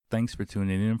Thanks for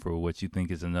tuning in for what you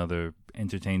think is another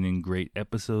entertaining, great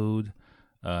episode.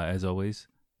 As always,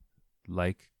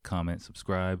 like, comment,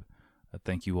 subscribe.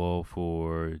 Thank you all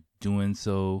for doing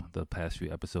so the past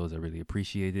few episodes. I really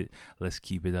appreciate it. Let's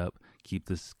keep it up. Keep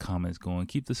the comments going.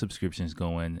 Keep the subscriptions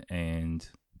going. And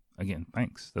again,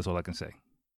 thanks. That's all I can say.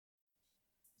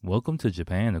 Welcome to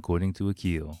Japan According to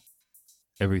Akil.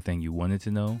 Everything you wanted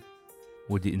to know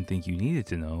or didn't think you needed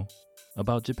to know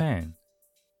about Japan.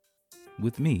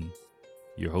 With me,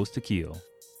 your host Akil,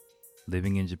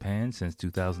 living in Japan since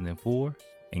 2004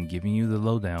 and giving you the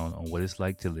lowdown on what it's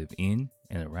like to live in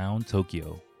and around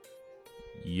Tokyo.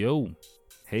 Yo,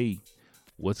 hey,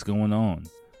 what's going on?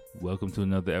 Welcome to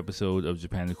another episode of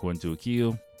Japan According to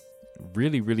Akil.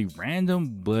 Really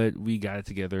random, but we got it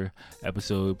together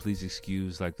episode. Please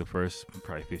excuse like the first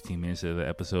probably 15 minutes of the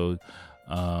episode.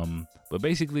 But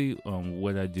basically,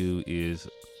 what I do is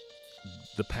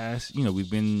the past,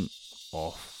 we've been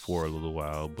off for a little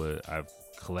while, but I've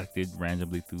collected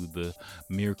randomly through the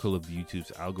miracle of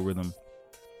YouTube's algorithm.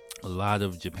 A lot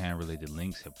of Japan related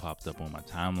links have popped up on my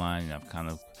timeline, and I've kind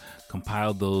of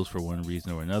compiled those for one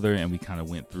reason or another, and we kind of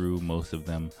went through most of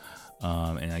them.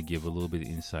 And I give a little bit of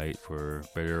insight for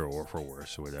better or for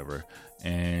worse or whatever.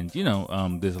 And,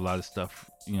 there's a lot of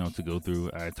stuff, to go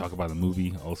through. I talk about a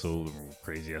movie, also a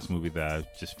crazy ass movie that I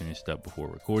just finished up before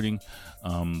recording.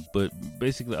 But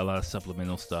basically a lot of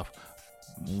supplemental stuff.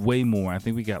 Way more. I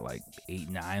think we got like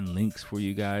 8-9 links for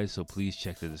you guys, so please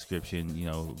check the description,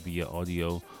 via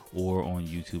audio or on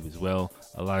YouTube as well.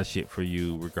 A lot of shit for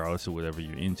you regardless of whatever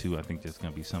you're into. I think there's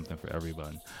gonna be something for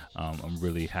everyone. I'm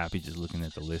really happy just looking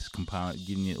at the list,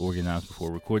 getting it organized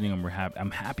before recording.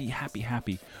 I'm happy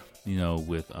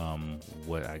with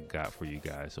what I got for you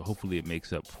guys. So hopefully it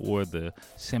makes up for the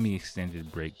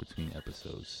semi-extended break between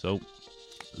episodes. So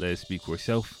let it speak for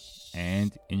itself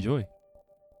and enjoy.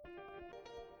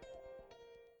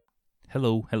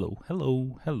 Hello.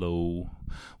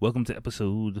 Welcome to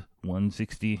episode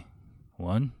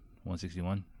 161.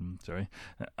 Sorry.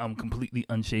 I'm completely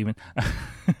unshaven.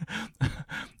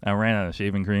 I ran out of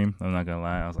shaving cream. I'm not gonna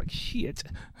lie. I was like, shit.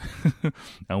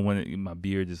 My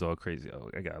beard is all crazy. Oh,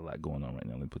 I got a lot going on right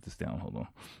now. Let me put this down. Hold on.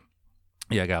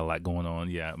 Yeah, I got a lot going on.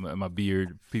 Yeah, my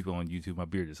beard, people on YouTube, my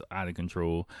beard is out of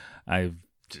control. I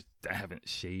haven't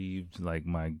shaved like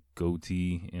my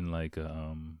goatee in like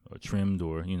or trimmed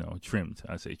or trimmed.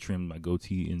 I say trimmed my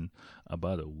goatee in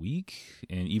about a week,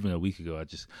 and even a week ago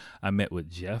I met with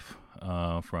Jeff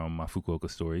from my Fukuoka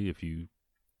story. If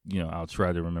I'll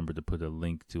try to remember to put a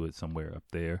link to it somewhere up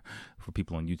there for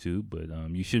people on YouTube. But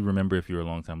you should remember if you're a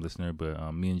long time listener.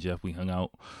 But me and Jeff, we hung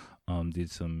out,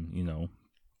 did some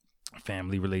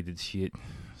family related shit,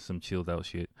 some chilled out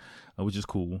shit, which is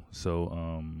cool.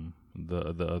 So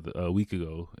a week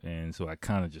ago, and so I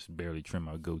kind of just barely trimmed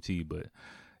my goatee, but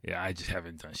yeah, I just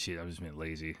haven't done shit. I've just been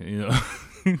lazy, and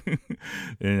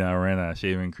I ran out of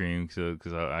shaving cream, so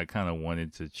because I kind of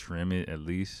wanted to trim it at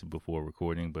least before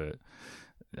recording, but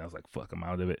I was like, fuck, I'm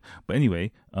out of it. But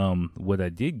anyway, what I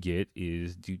did get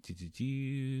is you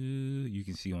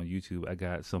can see on YouTube I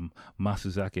got some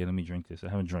Masuzake. Let me drink this. I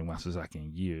haven't drank Masuzake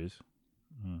in years.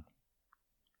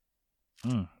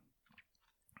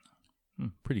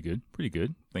 Pretty good.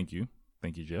 Thank you,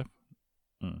 Jeff.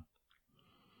 The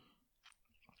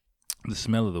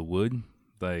smell of the wood,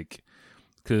 like,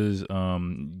 cause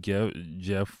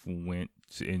Jeff went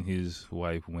and his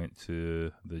wife went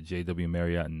to the JW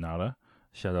Marriott in Nara.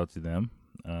 Shout out to them.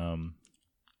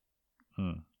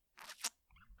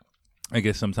 I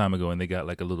guess some time ago, and they got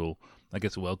like a little,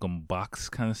 welcome box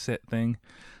kind of set thing.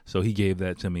 So he gave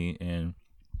that to me, and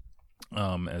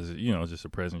as just a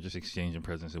present, just exchanging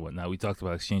presents and whatnot. We talked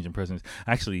about exchanging presents.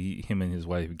 Actually, him and his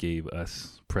wife gave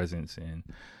us presents, and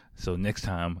so next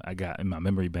time I got in my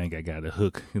memory bank, I got to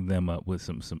hook them up with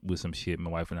some shit. My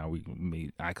wife and I, we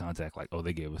made eye contact, like, oh,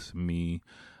 they gave us me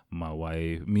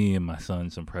and my son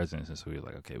some presents, and so we were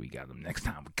like, okay, we got them. Next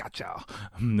time, we got y'all.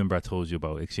 Remember, I told you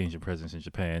about exchanging presents in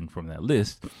Japan from that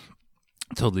list.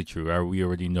 Totally true. We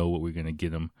already know what we're gonna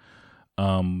get them.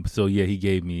 So yeah, he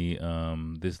gave me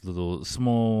this little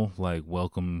small like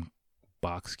welcome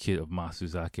box kit of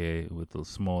Masuzake with a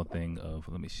small thing of,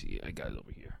 let me see, I got it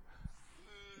over here.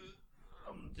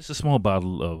 Just a small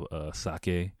bottle of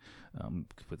sake.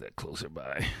 Put that closer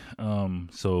by.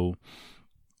 So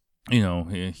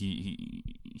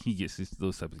he gets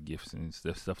those types of gifts and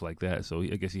stuff like that. So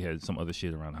I guess he had some other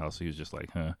shit around the house. So he was just like,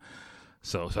 huh.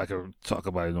 So I could talk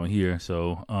about it on here.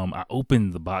 So I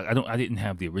opened the box. I didn't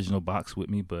have the original box with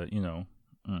me, but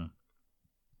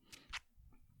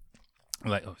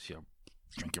like, oh shit, I'm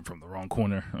drinking from the wrong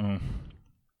corner.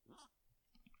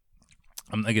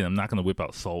 I'm not gonna whip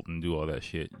out salt and do all that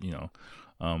shit,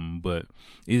 but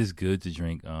it is good to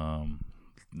drink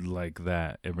like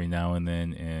that every now and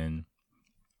then. And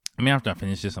I mean, after I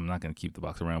finish this, I'm not gonna keep the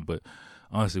box around. But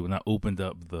honestly, when I opened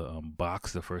up the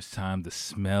box the first time, the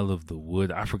smell of the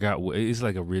wood, I forgot what it's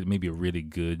like. Maybe a really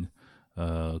good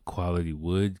quality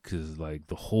wood, because like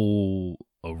the whole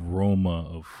aroma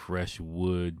of fresh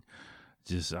wood,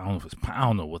 just I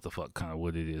don't know what the fuck kind of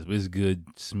wood it is, but it's good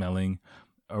smelling.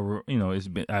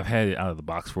 I've had it out of the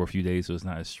box for a few days, so it's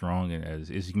not as strong, and as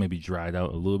it's maybe dried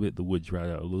out a little bit. The wood dried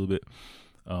out a little bit,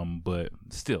 but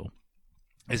still,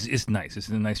 it's nice. It's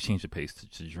a nice change of pace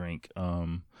to drink.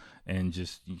 And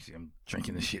just you see, I'm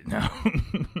drinking this shit now.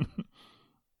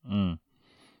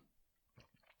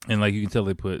 And like you can tell,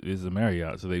 it's a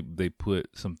Marriott, so they put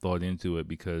some thought into it,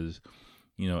 because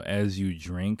as you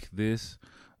drink this,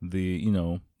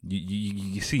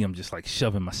 you see I'm just like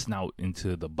shoving my snout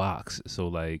into the box, so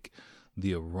like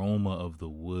the aroma of the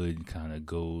wood kind of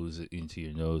goes into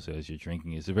your nose as you're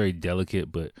drinking. It's a very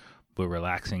delicate but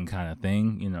relaxing kind of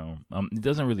thing. It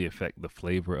doesn't really affect the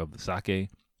flavor of the sake,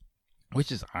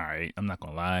 which is all right. I'm not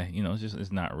gonna lie.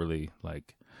 It's not really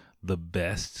like the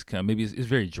best. Maybe it's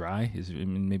very dry.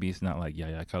 Maybe it's not like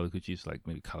Yaya Kawaguchi. It's like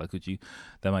maybe Kawaguchi.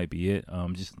 That might be it.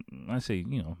 Just I say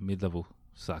mid-level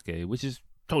sake, which is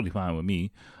totally fine with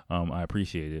me. I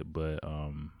appreciate it, but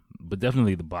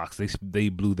definitely the box. They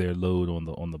blew their load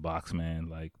on the box, man.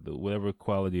 Like whatever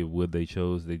quality of wood they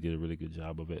chose, they did a really good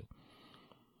job of it.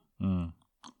 I'm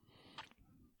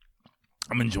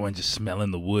enjoying just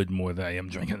smelling the wood more than I am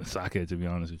drinking the sake, to be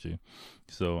honest with you.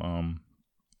 So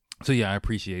yeah, I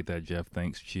appreciate that, Jeff.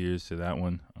 Thanks. Cheers to that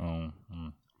one.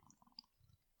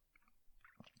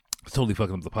 It's totally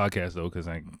fucking up the podcast though, because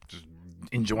I'm just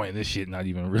enjoying this shit, not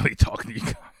even really talking to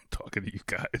you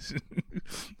guys.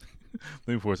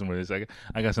 Let me pour some of this.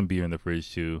 I got some beer in the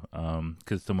fridge too,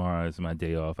 because tomorrow is my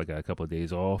day off. I got a couple of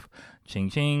days off. Ching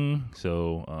ching.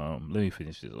 So let me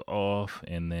finish this off,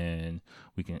 and then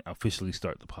we can officially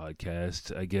start the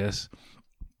podcast, I guess.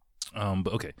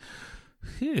 But okay.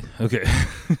 Yeah, okay.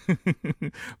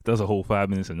 That was a whole 5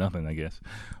 minutes of nothing, I guess.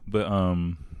 But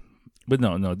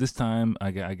no. This time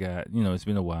I got. It's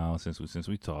been a while since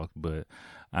we talked, but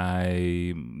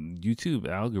YouTube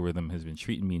algorithm has been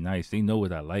treating me nice. They know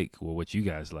what I like or what you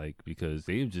guys like, because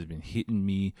they've just been hitting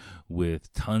me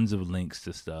with tons of links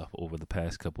to stuff over the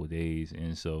past couple of days.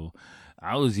 And so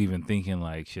I was even thinking,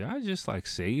 like, should I just like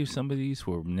save some of these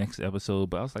for next episode?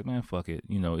 But I was like, man, fuck it.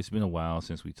 It's been a while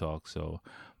since we talked, so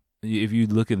if you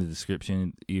look in the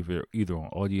description, either on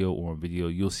audio or on video,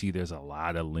 you'll see there's a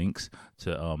lot of links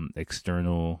to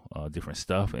external different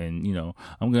stuff, and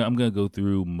I'm gonna go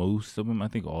through most of them. I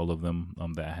think all of them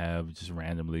that I have, just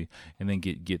randomly, and then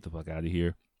get the fuck out of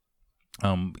here.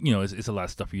 It's a lot of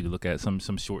stuff for you to look at. Some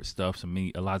short stuff,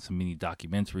 lots of mini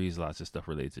documentaries, lots of stuff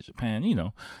related to Japan.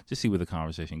 Just see where the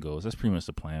conversation goes. That's pretty much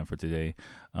the plan for today.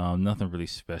 Nothing really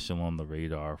special on the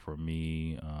radar for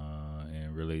me,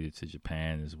 and related to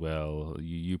Japan as well.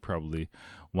 You're probably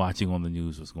watching on the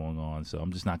news what's going on, so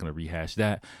I'm just not gonna rehash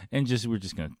that. And we're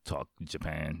just gonna talk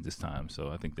Japan this time. So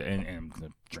I think and I'm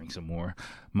gonna drink some more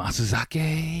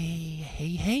Masuzake.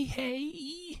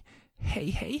 Hey.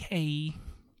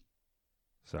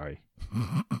 Sorry.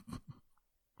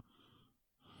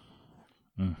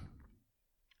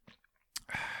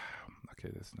 Okay,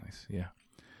 that's nice. Yeah.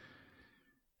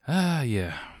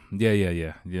 Yeah.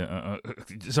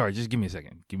 Sorry, just give me a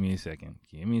second.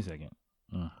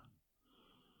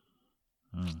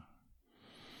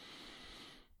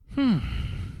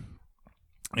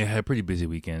 I had a pretty busy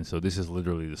weekend, so this is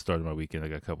literally the start of my weekend. I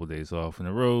got a couple of days off in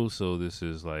a row, so this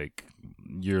is like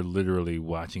you're literally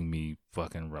watching me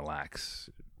fucking relax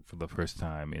for the first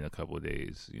time in a couple of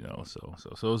days, so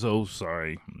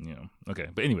sorry, okay,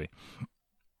 but anyway,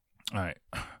 all right,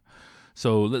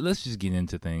 so let's just get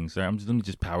into things. All right, let me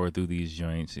just power through these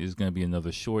joints. It's going to be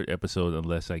another short episode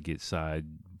unless I get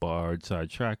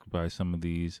sidetracked by some of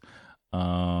these.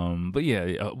 But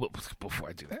yeah, before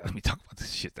I do that, let me talk about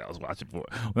this shit that I was watching for.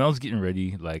 When I was getting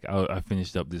ready, like I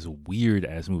finished up this weird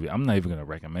ass movie. I'm not even gonna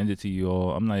recommend it to you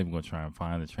all. I'm not even gonna try and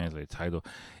find the translated title.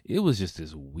 It was just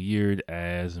this weird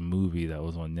ass movie that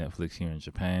was on Netflix here in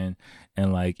Japan,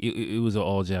 and like it was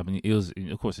all Japanese. It was,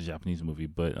 of course, a Japanese movie,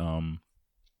 but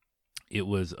it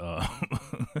was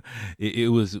it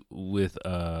was with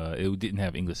it didn't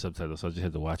have English subtitles, so I just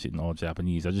had to watch it in all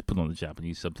Japanese. I just put on the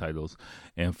Japanese subtitles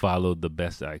and followed the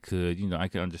best I could. I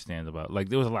could understand about, like,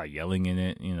 there was a lot of yelling in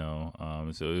it,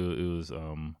 so it was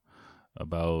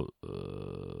about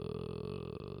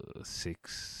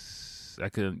I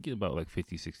could get about like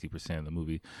 50-60% of the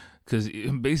movie, because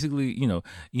basically,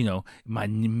 my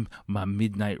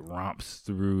midnight romps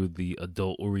through the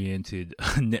adult oriented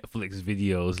Netflix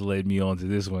videos led me onto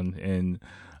this one. And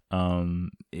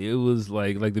it was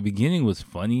like the beginning was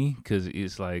funny, because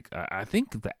it's like, I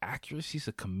think the actress, she's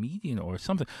a comedian or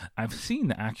something. I've seen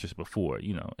the actress before,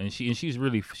 and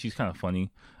she's kind of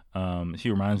funny. She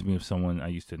reminds me of someone I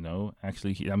used to know,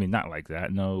 actually. I mean, not like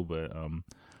that, no, but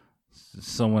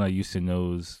someone I used to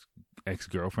know's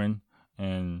ex-girlfriend.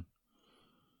 And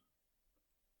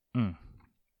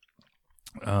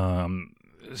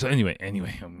so anyway,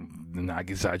 I'm not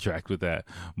get sidetracked with that.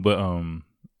 But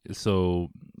so,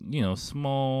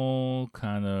 small,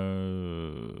 kind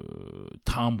of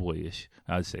tomboyish,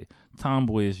 I'd say,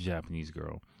 tomboyish Japanese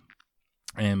girl.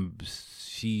 And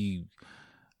she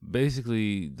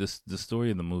basically, the story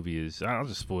of the movie is, I'll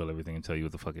just spoil everything and tell you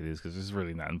what the fuck it is, because it's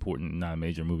really not important, not a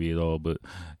major movie at all.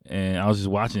 And I was just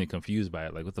watching it, confused by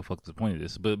it, like, what the fuck is the point of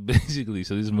this? But basically,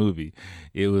 so this movie,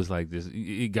 it was like this,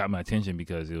 it got my attention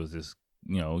because it was this,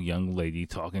 young lady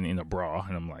talking in a bra,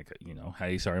 and I'm like,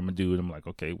 hey, sorry, I'm a dude. I'm like,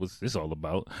 okay, what's this all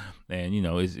about? And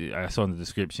I saw in the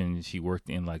description she worked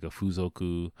in like a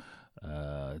Fuzoku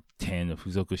 10, a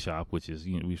Fuzoku shop, which is,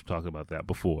 we've talked about that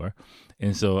before.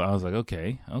 And so I was like,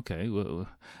 okay, well,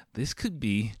 this could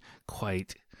be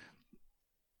quite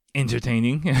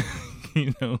entertaining.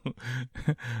 And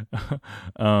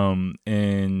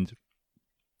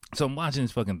so I'm watching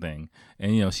this fucking thing,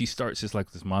 and she starts just like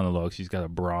this monologue. She's got a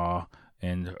bra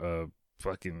and a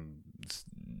fucking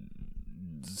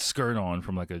skirt on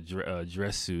from like a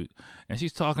dress suit, and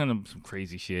she's talking some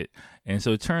crazy shit. And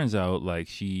so it turns out like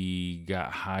she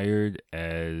got hired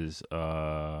as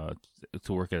to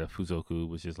work at a Fuzoku,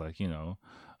 which is like,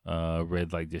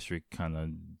 red light district kind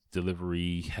of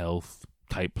delivery health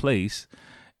type place.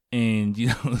 And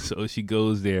so she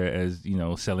goes there as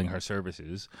selling her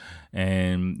services,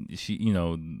 and she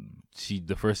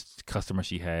the first customer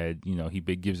she had, he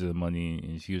gives her the money,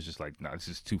 and she was just like, nah, this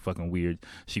is too fucking weird.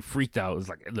 She freaked out. It was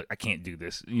like, look, I can't do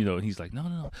this, and he's like,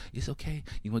 no, it's okay,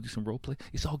 you want to do some role play,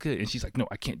 it's all good. And she's like, no,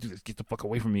 I can't do this, get the fuck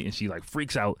away from me. And she like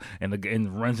freaks out and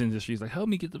runs into the street. She's like, help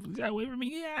me, get the fuck away from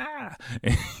me, yeah.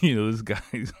 And this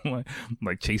guy's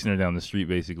like chasing her down the street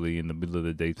basically in the middle of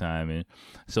the daytime. And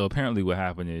so apparently what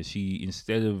happened is, she,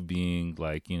 instead of being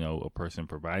like, a person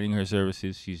providing her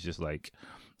services, she's just like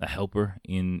a helper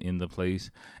in the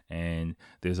place. And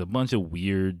there's a bunch of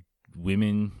weird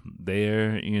women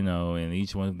there, and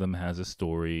each one of them has a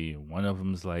story. One of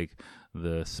them's like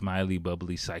the smiley,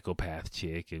 bubbly psychopath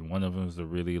chick, and one of them's the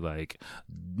really like,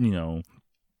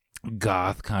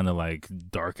 goth kind of like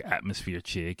dark atmosphere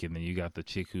chick. And then you got the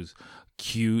chick who's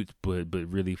cute but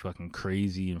really fucking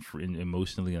crazy and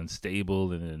emotionally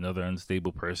unstable, and another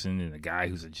unstable person, and a guy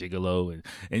who's a gigolo, and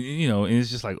it's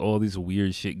just like all these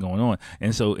weird shit going on.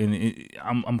 And so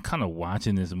I'm kind of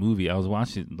watching this movie. I was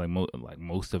watching like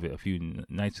most of it a few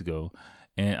nights ago,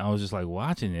 and I was just like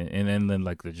watching it, and then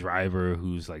like the driver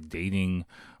who's like dating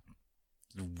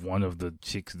one of the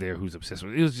chicks there who's obsessed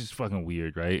with it. It was just fucking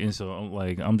weird, right? And so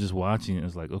I'm just watching it.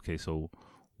 It's like, okay, so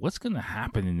what's gonna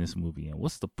happen in this movie, and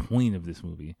what's the point of this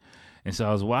movie? And so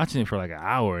I was watching it for like an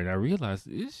hour, and I realized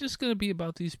it's just gonna be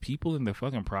about these people and their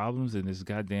fucking problems in this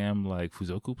goddamn like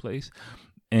Fuzoku place.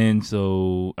 And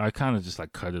so I kind of just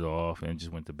like cut it off and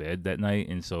just went to bed that night.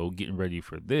 And so getting ready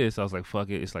for this, I was like, fuck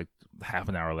it, it's like half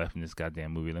an hour left in this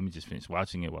goddamn movie, let me just finish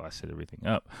watching it while I set everything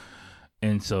up.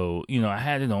 And so, I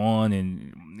had it on,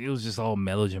 and it was just all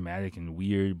melodramatic and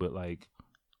weird, but like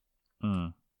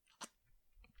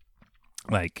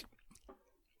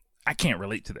I can't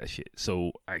relate to that shit.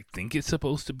 So I think it's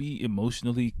supposed to be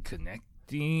emotionally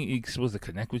connecting. It's supposed to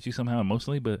connect with you somehow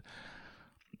emotionally, but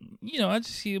I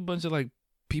just see a bunch of like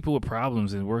people with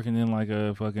problems and working in like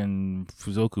a fucking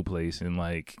Fuzoku place, and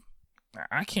like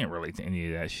I can't relate to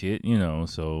any of that shit,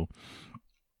 so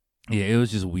yeah, it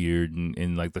was just weird.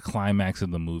 And like the climax of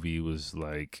the movie was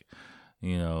like,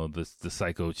 the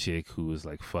psycho chick who was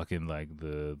like fucking like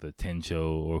the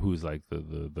tencho, or who's like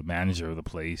the manager of the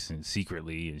place, and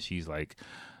secretly, and she's like,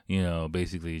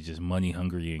 basically just money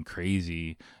hungry and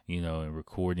crazy, and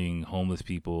recording homeless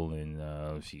people,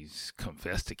 and she's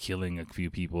confessed to killing a few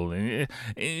people, and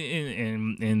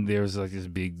there's like this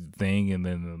big thing, and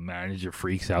then the manager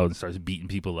freaks out and starts beating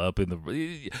people up, and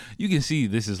you can see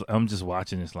I'm just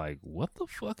watching this like, what the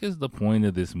fuck is the point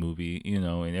of this movie,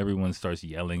 and everyone starts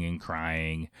yelling and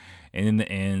crying. And in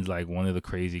the end, like one of the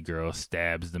crazy girls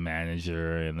stabs the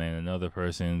manager, and then another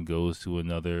person goes to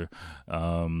another.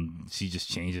 She just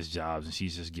changes jobs, and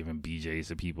she's just giving BJs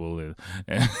to people,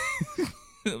 and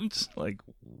I'm just like,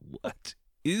 what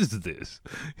is this?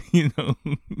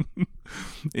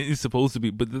 It's supposed to be,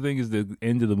 but the thing is, the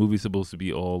end of the movie is supposed to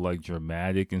be all like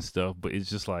dramatic and stuff, but it's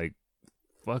just like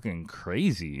fucking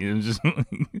crazy. And it's just,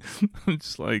 it's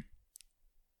just like,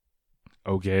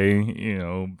 okay,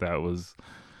 that was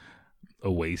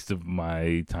a waste of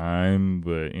my time,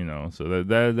 but so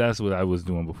that's what I was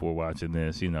doing before watching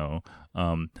this. No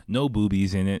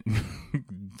boobies in it,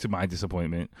 to my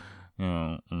disappointment.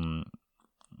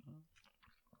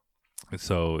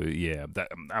 So yeah,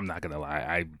 I'm not gonna lie.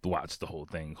 I watched the whole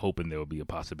thing hoping there would be a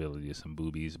possibility of some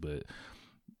boobies, but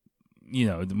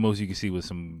the most you can see was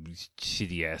some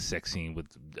shitty ass sex scene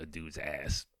with a dude's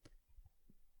ass.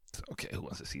 Okay, who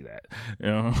wants to see that?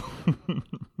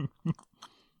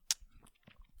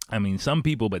 I mean, some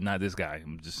people, but not this guy.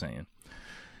 I'm just saying.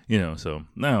 So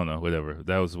I don't know. Whatever.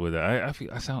 That was what I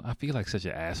feel. I feel like such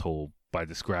an asshole by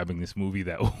describing this movie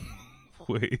that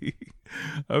way.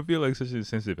 I feel like such a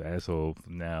sensitive asshole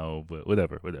now, but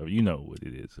whatever. You know what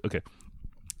it is. Okay.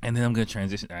 And then I'm gonna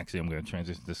transition. Actually, I'm gonna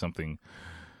transition to something.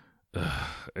 And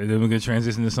then we're gonna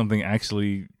transition to something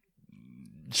actually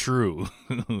true.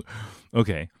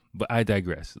 Okay. But I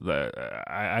digress.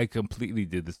 I completely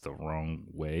did this the wrong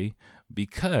way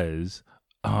because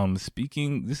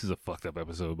this is a fucked up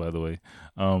episode, by the way.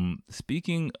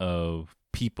 Speaking of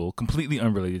people completely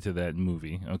unrelated to that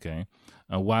movie, okay,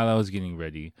 while I was getting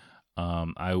ready,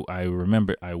 I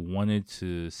remember I wanted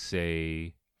to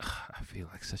say, I feel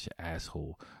like such an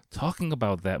asshole talking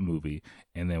about that movie,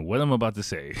 and then what I'm about to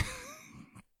say.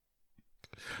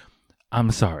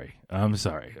 I'm sorry,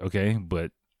 okay,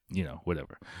 but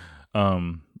whatever.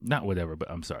 Not whatever, but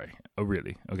I'm sorry. Oh,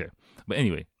 really? Okay. But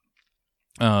anyway,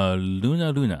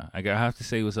 Luna. I have to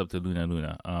say what's up to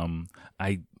Luna.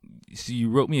 So you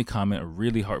wrote me a comment, a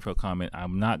really heartfelt comment.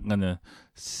 I'm not gonna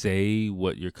say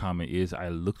what your comment is. I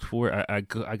looked for it. I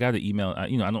got an email. I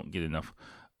don't get enough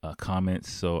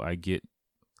comments, so I get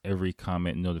every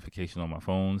comment notification on my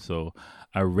phone. So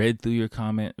I read through your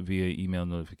comment via email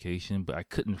notification, but I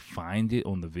couldn't find it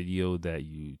on the video that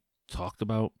you talked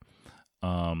about.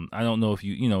 I don't know if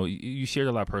you shared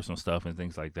a lot of personal stuff and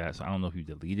things like that, so I don't know if you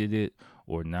deleted it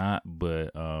or not, but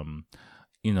I'm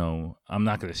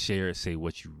not going to say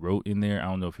what you wrote in there. I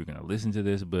don't know if you're going to listen to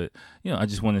this, but I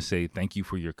just want to say thank you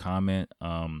for your comment.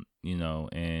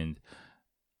 And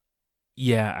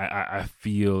yeah, I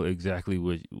feel exactly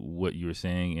what you were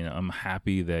saying, and I'm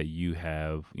happy that you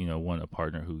have a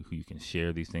partner who you can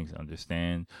share these things,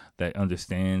 understands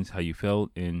how you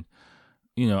felt. And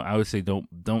I would say don't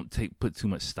put too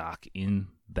much stock in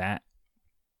that.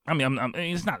 I mean,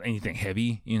 it's not anything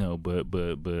heavy, but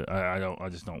I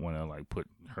just don't want to like put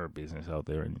her business out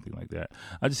there or anything like that.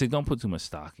 I just say don't put too much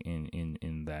stock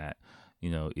in that,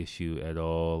 issue at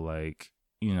all. Like,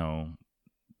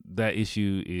 that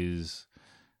issue is,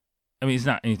 I mean, it's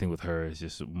not anything with her. It's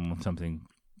just something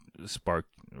sparked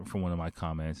from one of my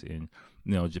comments. And,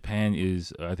 Japan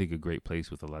is, I think, a great place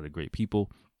with a lot of great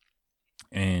people.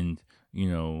 And,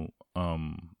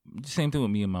 same thing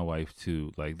with me and my wife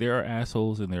too. Like, there are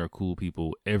assholes and there are cool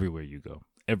people everywhere you go.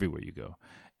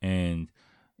 And,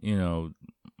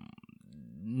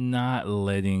 not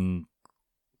letting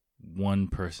one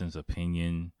person's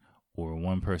opinion or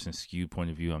one person's skewed point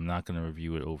of view, I'm not going to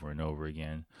review it over and over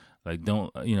again. Like,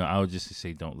 I would just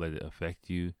say don't let it affect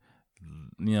you.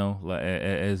 Like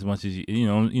as much as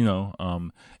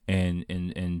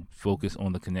and focus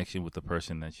on the connection with the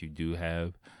person that you do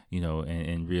have,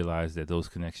 and realize that those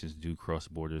connections do cross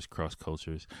borders, cross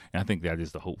cultures. And I think that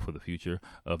is the hope for the future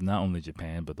of not only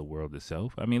Japan, but the world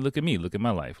itself. I mean, look at me, look at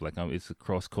my life. Like, it's a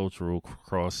cross-cultural,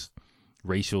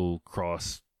 cross-racial,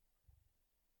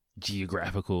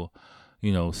 cross-geographical,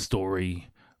 story,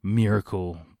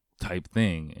 miracle type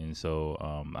thing. And so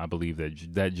I believe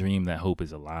that dream, that hope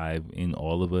is alive in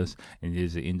all of us, and it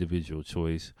is an individual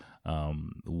choice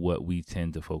what we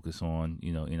tend to focus on,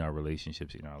 in our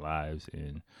relationships, in our lives.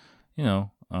 And I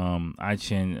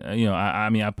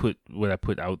put what I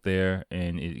put out there,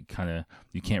 and it kind of,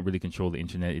 you can't really control the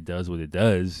internet. It does what it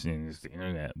does, and it's the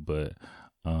internet. But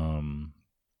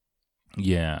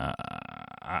yeah,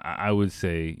 I would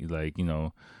say, like,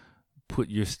 put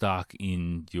your stock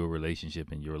in your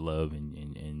relationship and your love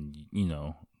and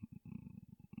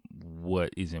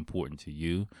what is important to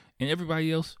you, and everybody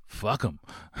else, fuck them.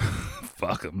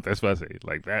 Fuck them. That's what I say.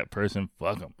 Like, that person,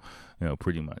 fuck them,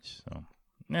 pretty much. So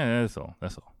yeah, that's all.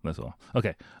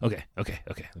 Okay.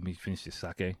 Let me finish this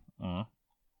sake. I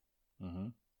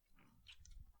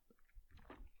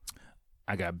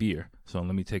got beer, so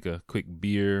let me take a quick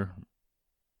beer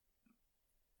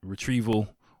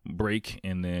retrieval break,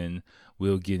 and then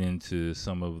we'll get into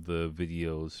some of the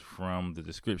videos from the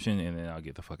description, and then I'll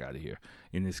get the fuck out of here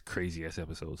in this crazy ass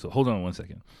episode. So hold on one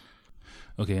second.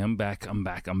 Okay, I'm back.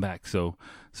 So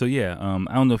yeah.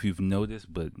 I don't know if you've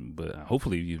noticed, but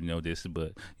hopefully you've noticed.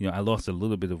 But I lost a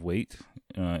little bit of weight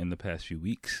in the past few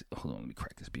weeks. Hold on, let me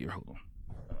crack this beer. Hold on.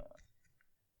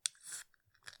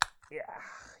 Yeah.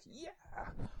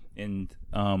 And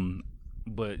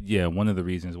but yeah, one of the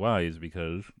reasons why is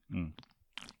because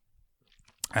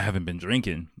I haven't been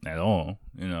drinking at all.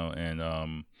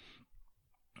 And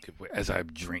as I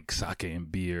drink sake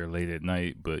and beer late at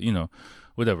night, but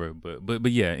whatever.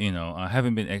 But yeah, I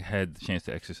haven't had the chance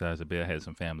to exercise a bit. I had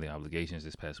some family obligations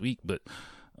this past week, but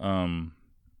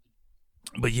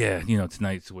yeah,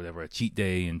 tonight's whatever a cheat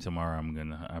day, and tomorrow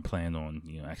I plan on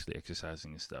actually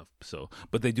exercising and stuff. So,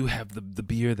 but they do have the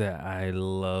beer that I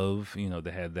love.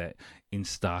 They had that in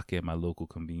stock at my local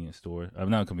convenience store.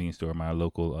 Not a convenience store, my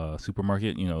local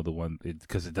supermarket. The one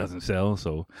because it doesn't sell,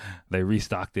 so they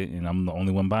restocked it, and I'm the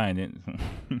only one buying it.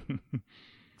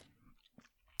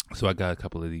 So I got a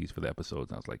couple of these for the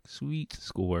episodes. And I was like, sweet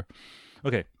score.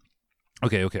 Okay.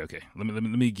 Let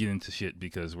me get into shit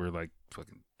because we're like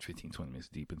fucking 15-20 minutes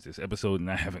deep into this episode,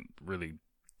 and I haven't really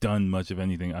done much of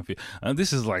anything. I feel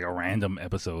this is like a random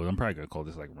episode. I'm probably gonna call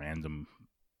this like random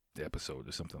episode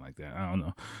or something like that. I don't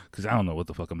know, because I don't know what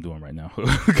the fuck I'm doing right now.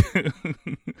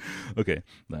 Okay,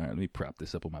 all right, let me prop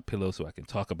this up on my pillow so I can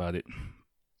talk about it.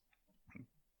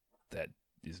 That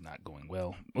is not going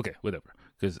well. Okay, whatever.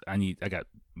 Because I got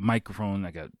microphone.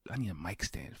 I need a mic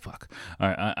stand. Fuck. All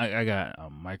right, I got a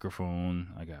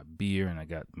microphone. I got beer, and I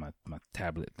got my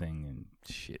tablet thing and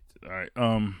shit. All right.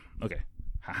 Okay.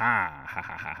 Ha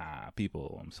ha.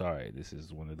 People, I'm sorry. This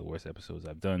is one of the worst episodes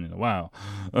I've done in a while.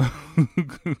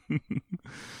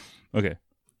 Okay.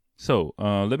 So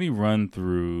let me run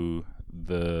through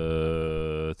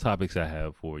the topics I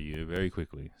have for you very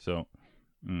quickly. So.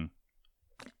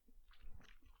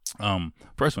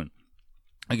 First one.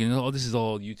 Again, this is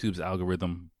all YouTube's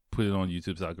algorithm. Put it on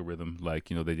YouTube's algorithm. Like,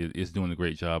 they did. It's doing a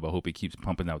great job. I hope it keeps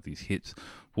pumping out these hits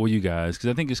for you guys, because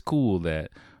I think it's cool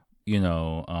that,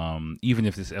 even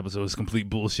if this episode is complete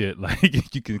bullshit, like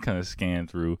you can kind of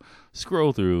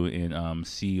scroll through, and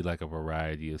see like a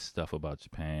variety of stuff about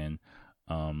Japan.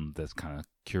 That's kind of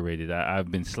curated.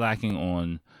 I've been slacking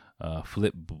on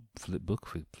Flipboard.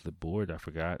 I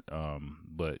forgot.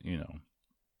 But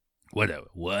whatever,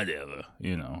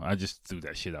 I just threw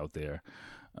that shit out there.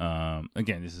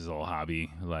 Again, this is all hobby.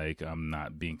 Like, I'm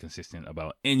not being consistent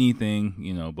about anything,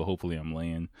 but hopefully I'm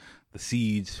laying the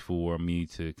seeds for me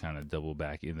to kind of double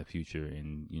back in the future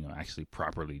and, actually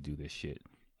properly do this shit.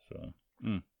 So,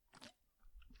 all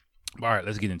right,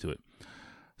 let's get into it.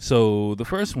 So the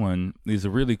first one is a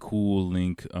really cool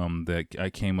link that I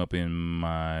came up in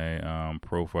my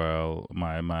profile,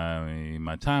 my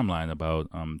timeline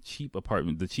about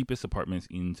the cheapest apartments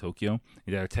in Tokyo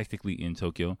that are technically in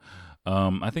Tokyo.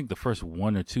 I think the first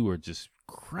one or two are just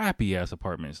crappy ass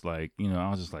apartments. Like, I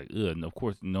was just like, ugh. And of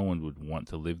course, no one would want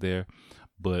to live there,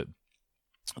 but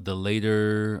the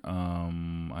later,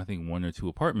 I think one or two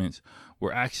apartments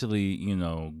were actually,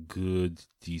 good,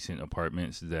 decent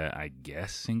apartments that I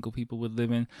guess single people would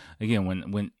live in. Again,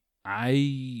 when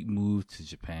I moved to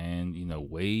Japan,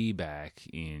 way back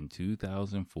in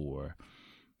 2004,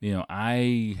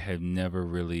 I have never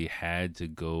really had to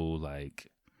go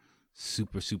like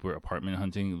super apartment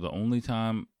hunting. The only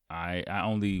time I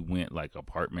only went like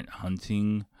apartment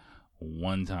hunting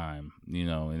one time,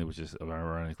 and it was just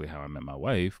ironically how I met my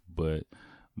wife. But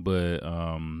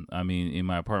I mean, in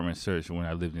my apartment search when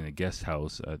I lived in a guest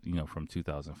house, from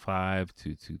 2005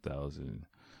 to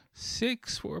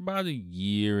 2006 for about a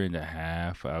year and a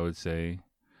half, I would say.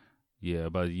 Yeah,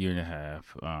 about a year and a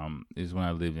half is when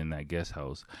I lived in that guest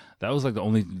house. That was like the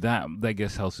only that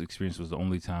guest house experience was the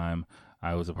only time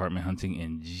I was apartment hunting,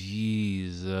 and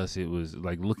Jesus, it was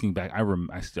like looking back.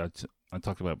 I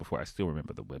talked about it before. I still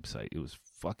remember the website. It was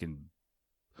fucking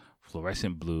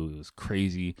fluorescent blue. It was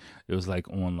crazy. It was like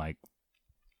on like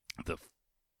the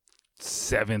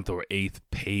 7th or 8th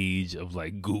page of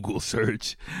like Google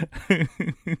search.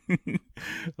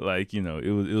 Like,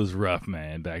 it was rough,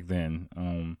 man, back then.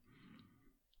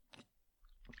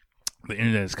 The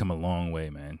internet has come a long way,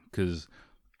 man, because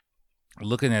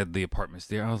looking at the apartments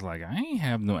there, I was like, I ain't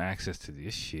have no access to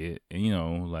this shit.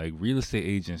 And, like real estate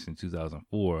agents in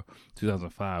 2004,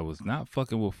 2005 was not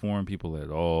fucking with foreign people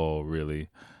at all, really.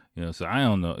 So I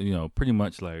don't know, pretty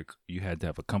much like you had to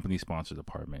have a company sponsored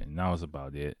apartment, and that was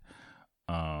about it.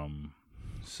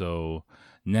 So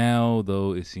now,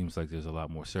 though, it seems like there's a lot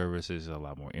more services, a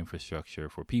lot more infrastructure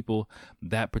for people.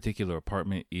 That particular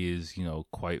apartment is,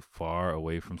 quite far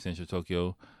away from central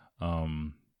Tokyo.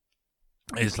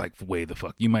 It's like way the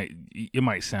fuck. It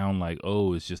might sound like,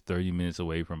 oh, it's just 30 minutes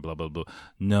away from blah blah blah.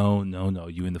 No, no, no.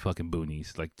 You in the fucking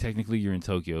boonies. Like technically you're in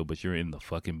Tokyo, but you're in the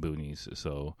fucking boonies.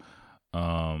 So,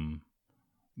 um,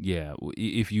 yeah.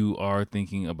 If you are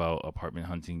thinking about apartment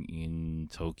hunting in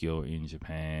Tokyo, in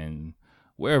Japan,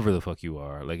 wherever the fuck you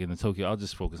are, like in the Tokyo, I'll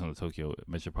just focus on the Tokyo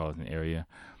metropolitan area.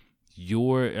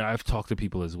 I've talked to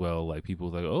people as well, like people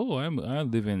like, oh, I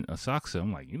live in Asakusa.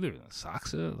 I'm like, you live in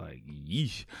Asakusa? Like,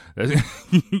 yeesh. That's,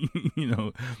 you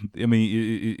know, I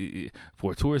mean,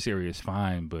 for a tourist area, it's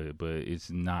fine, but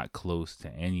it's not close to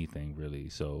anything really.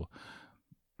 So,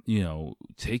 you know,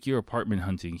 take your apartment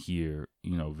hunting here,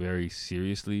 you know, very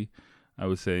seriously. I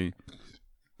would say,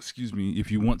 excuse me,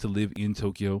 if you want to live in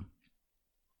Tokyo,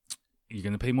 you're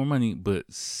going to pay more money,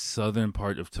 but southern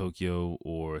part of Tokyo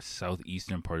or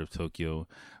southeastern part of Tokyo,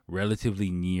 relatively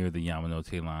near the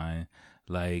Yamanote line.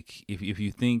 Like, if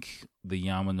you think the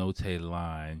Yamanote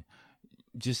line,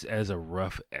 just as a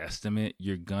rough estimate,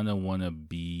 you're going to want to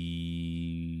be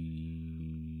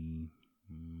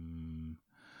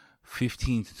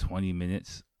 15 to 20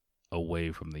 minutes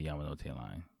away from the Yamanote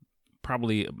line.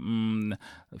 Probably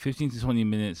 15 to 20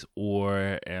 minutes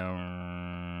or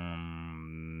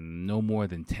no more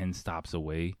than 10 stops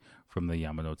away from the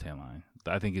Yamanote line.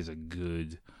 I think is a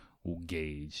good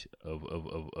gauge of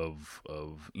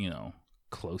you know,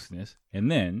 closeness. And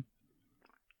then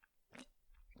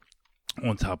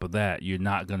on top of that, you're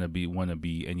not going to want to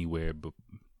be anywhere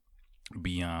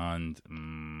beyond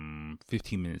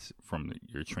 15 minutes from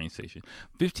your train station.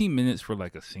 15 minutes for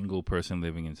like a single person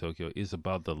living in Tokyo is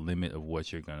about the limit of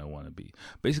what you're gonna want to be.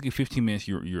 Basically, 15 minutes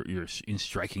you're in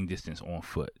striking distance on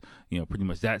foot. You know, pretty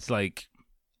much that's like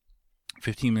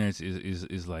 15 minutes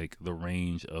is like the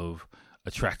range of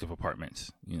attractive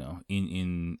apartments, you know,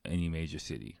 in any major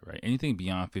city, right? Anything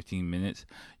beyond 15 minutes,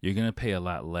 you're going to pay a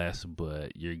lot less,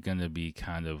 but you're going to be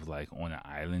kind of like on an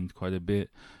island quite a bit,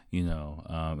 you know.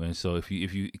 And so if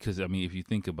you, because I mean, if you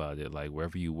think about it, like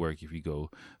wherever you work, if you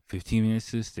go 15 minutes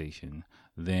to the station,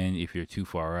 then if you're too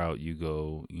far out, you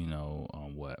go, you know,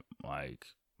 like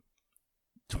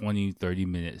 20, 30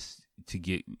 minutes to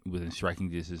get within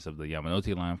striking distance of the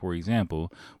Yamanote line, for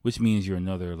example, which means you're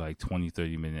another like 20,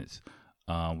 30 minutes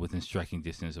within striking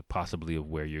distance of possibly of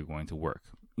where you're going to work,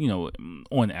 you know,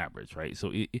 on average, right?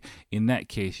 So in that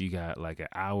case, you got like an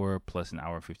hour plus an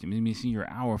hour 15 minutes. You're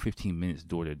an hour 15 minutes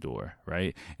door to door,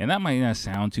 right? And that might not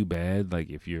sound too bad, like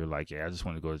if you're like, yeah, I just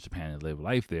want to go to Japan and live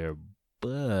life there.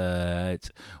 But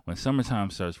when summertime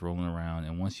starts rolling around,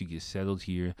 and once you get settled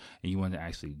here and you want to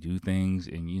actually do things,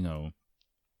 and you know,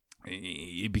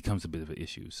 it becomes a bit of an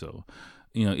issue. So,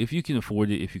 you know, if you can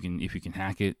afford it, if you can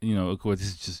hack it, you know, of course, this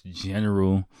is just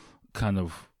general kind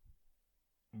of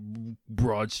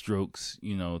broad strokes,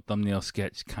 you know, thumbnail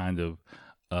sketch kind of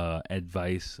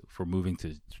advice for moving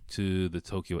to the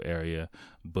Tokyo area.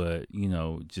 But, you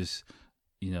know, just,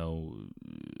 you know,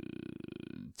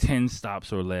 10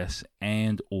 stops or less,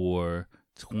 and or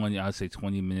 20, I'd say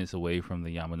 20 minutes away from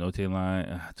the Yamanote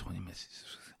line. 20 minutes,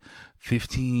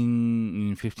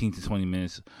 15 to 20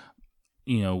 minutes,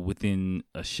 you know, within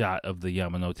a shot of the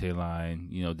Yamanote line,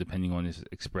 you know, depending on this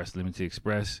limited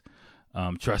express.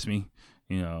 Trust me,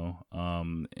 you know,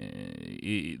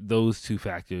 those two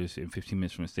factors in 15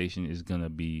 minutes from the station is going to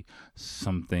be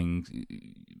something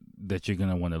that you're going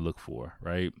to want to look for,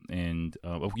 right? And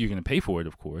you're going to pay for it,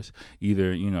 of course.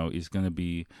 Either, you know, it's going to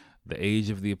be the age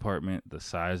of the apartment, the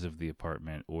size of the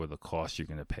apartment, or the cost you're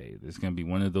going to pay. There's going to be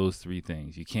one of those three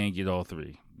things. You can't get all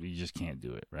three. You just can't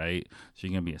do it, right? So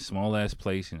you're going to be a small-ass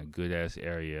place in a good-ass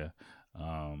area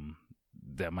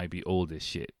that might be old as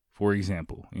shit, for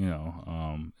example, you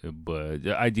know. But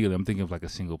ideally, I'm thinking of like a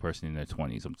single person in their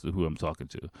 20s, who I'm talking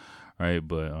to, right?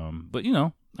 But you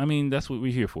know, I mean, that's what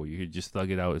we're here for. You're here just thug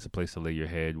it out. It's a place to lay your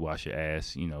head, wash your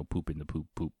ass, you know, poop in the poop.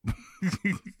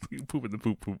 Poop in the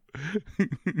poop.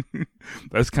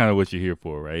 That's kind of what you're here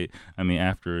for, right? I mean,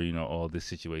 after, you know, all this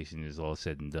situation is all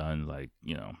said and done, like,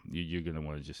 you know, you're going to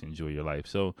want to just enjoy your life.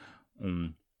 So,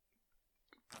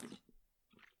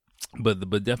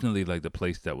 but definitely like the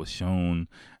place that was shown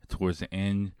towards the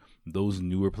end, those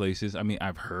newer places, I mean,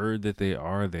 I've heard that they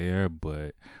are there,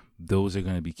 but those are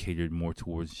going to be catered more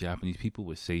towards Japanese people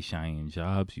with seishain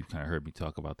jobs. You've kind of heard me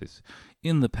talk about this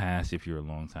in the past if you're a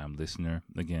long-time listener.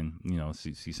 Again, you know,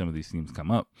 see some of these themes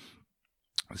come up.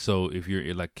 So if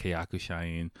you're like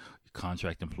keiyakushain,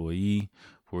 contract employee,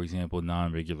 for example,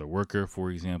 non-regular worker, for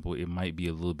example, it might be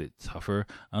a little bit tougher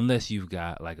unless you've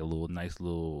got like a nice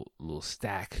little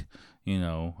stack, you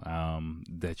know,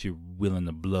 that you're willing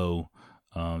to blow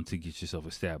to get yourself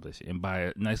established. And by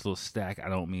a nice little stack, I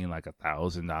don't mean like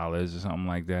 $1,000 or something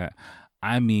like that.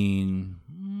 I mean,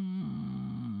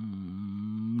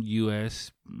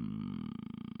 US,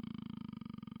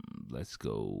 let's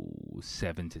go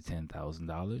 $7,000 to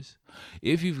 $10,000.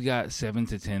 If you've got $7,000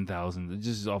 to $10,000,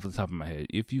 just off the top of my head,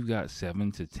 if you've got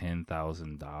 $7,000 to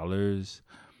 $10,000,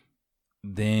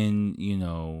 then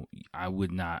I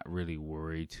would not really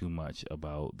worry too much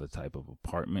about the type of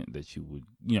apartment that you would,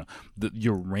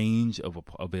 your range of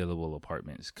available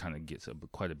apartments kind of gets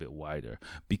quite a bit wider,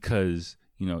 because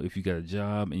if you got a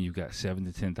job and you've got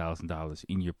 $7,000 to $10,000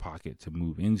 in your pocket to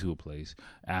move into a place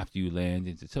after you land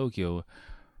into Tokyo,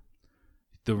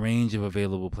 the range of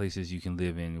available places you can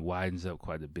live in widens up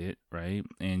quite a bit, right?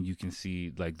 And you can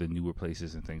see like the newer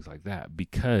places and things like that,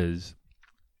 because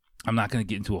I'm not going to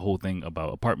get into a whole thing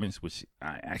about apartments, which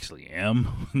I actually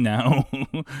am now,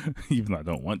 even though I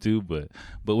don't want to, but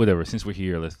whatever. Since we're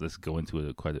here, let's go into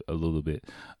it quite a little bit,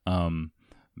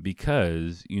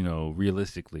 because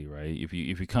realistically, right? If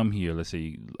you come here, let's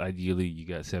say ideally you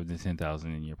got $7,000 to $10,000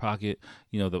 in your pocket.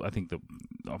 I think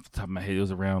off the top of my head it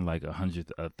was around like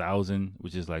 100,000,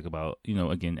 which is like about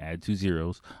again add 2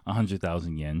 zeros,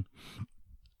 100,000 yen.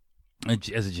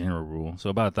 As a general rule, so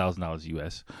about $1,000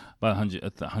 US, about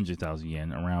 100,000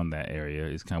 yen, around that area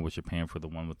is kind of what you're paying for the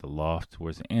one with the loft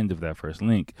towards the end of that first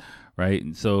link, right?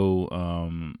 And so,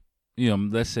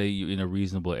 let's say you're in a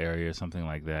reasonable area or something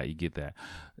like that, you get that.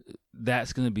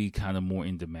 That's going to be kind of more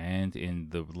in demand,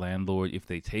 and the landlord, if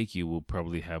they take you, will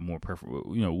probably have more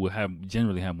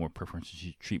generally have more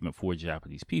preferential treatment for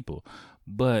Japanese people.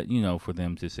 But for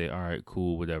them to say, all right,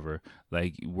 cool, whatever,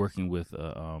 like working with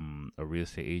a real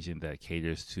estate agent that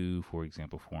caters to, for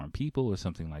example, foreign people or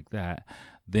something like that,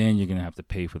 then you're going to have to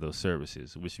pay for those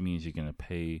services, which means you're going to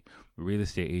pay real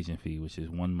estate agent fee, which is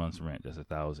 1 month's rent, that's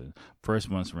 $1,000. First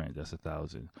month's rent, that's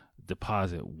 $1,000.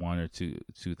 Deposit 1 or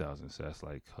 2,000. So that's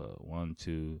like 1,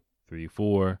 2, 3,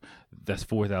 4. That's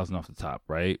 4,000 off the top,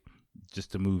 right?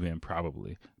 Just to move in,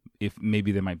 probably. If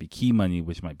maybe there might be key money,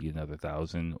 which might be another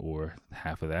 1,000 or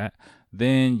half of that.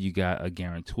 Then you got a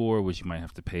guarantor, which you might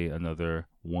have to pay another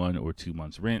 1 or 2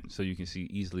 months rent. So you can see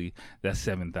easily that's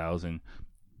 7,000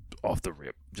 off the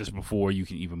rip, just before you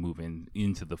can even move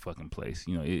into the fucking place.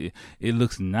 It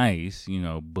looks nice,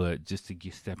 but just to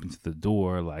step into the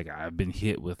door, like I've been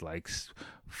hit with like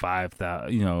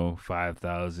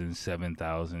 5,000,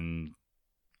 7,000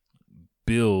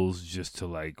 bills just to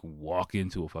like walk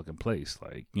into a fucking place,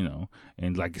 like,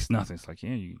 and like it's nothing. It's like,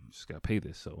 yeah, you just gotta pay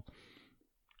this. So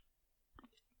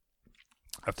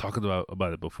I've talked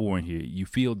about it before in here. You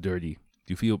feel dirty.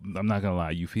 I'm not gonna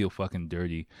lie, you feel fucking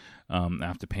dirty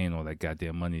after paying all that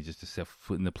goddamn money just to set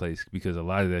foot in the place, because a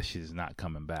lot of that shit is not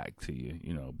coming back to you,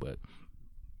 but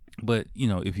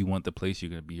if you want the place, you're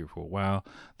gonna be here for a while.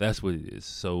 That's what it is.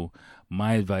 So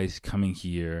my advice coming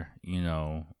here,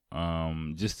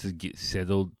 just to get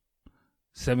settled,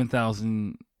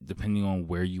 7,000, depending on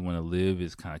where you want to live,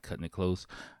 is kind of cutting it close.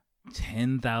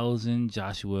 10,000,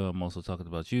 Joshua, I'm also talking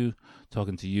to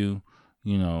you.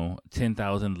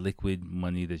 10,000 liquid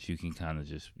money that you can kind of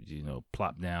just,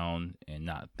 plop down and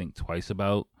not think twice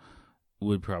about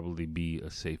would probably be a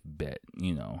safe bet,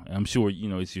 And I'm sure,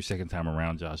 it's your second time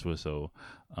around, Joshua. So,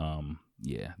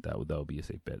 yeah, that would be a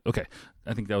safe bet. Okay.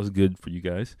 I think that was good for you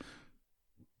guys.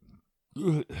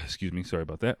 Excuse me. Sorry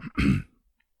about that.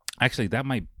 Actually, that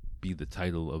might be the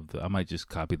title I might just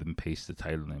copy and paste the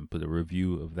title and put a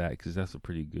review of that, because that's a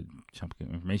pretty good chunk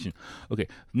of information. Okay,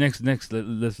 next,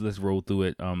 let's roll through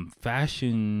it.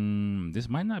 Fashion. This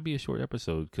might not be a short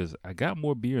episode because I got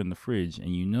more beer in the fridge,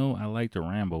 and I like to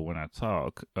ramble when I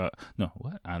talk. I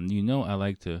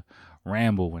like to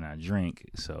ramble when I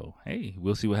drink. So hey,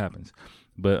 we'll see what happens.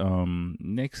 But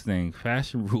next thing,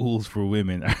 fashion rules for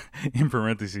women. In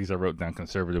parentheses, I wrote down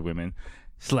conservative women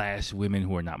 / women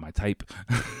who are not my type.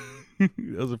 That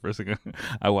was the first thing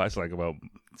I watched, like about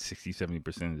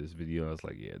 60-70% of this video. I was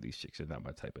like, yeah, these chicks are not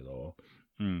my type at all.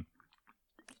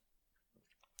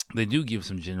 They do give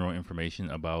some general information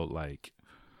about like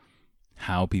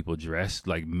how people dress,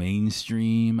 like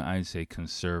mainstream, I'd say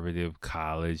conservative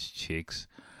college chicks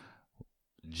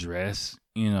dress,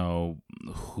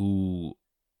 who,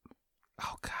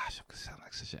 oh gosh, I sound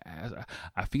like such an ass.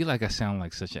 I feel like I sound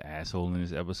like such an asshole in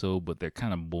this episode, but they're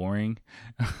kind of boring.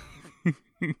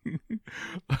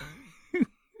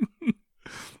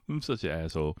 I'm such an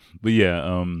asshole. But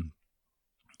yeah,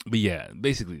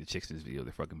 basically the chicks in this video,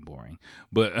 they're fucking boring.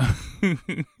 But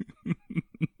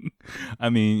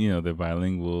I mean, they're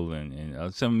bilingual,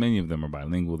 and many of them are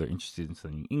bilingual. They're interested in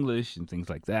studying English and things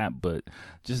like that. But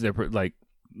just like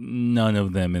none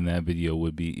of them in that video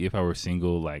would be, if I were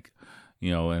single, like,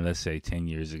 and let's say 10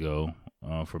 years ago,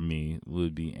 for me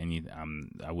would be any.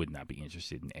 I would not be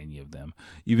interested in any of them.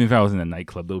 Even if I was in a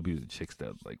nightclub, those would be the chicks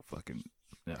that like fucking.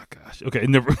 Oh gosh. Okay.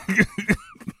 Never.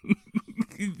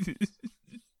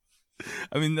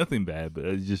 I mean, nothing bad, but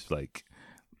it's just like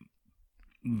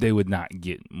they would not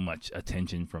get much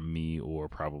attention from me, or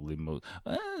probably most.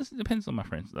 It depends on my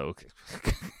friends, though. Okay.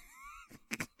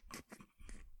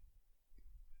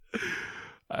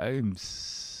 I'm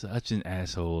such an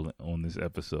asshole on this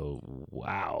episode.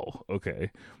 Wow.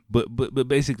 Okay. But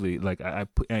basically, like I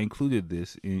included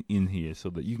this in here so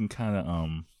that you can kind of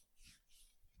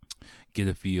get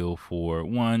a feel for,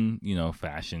 one,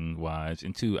 fashion wise,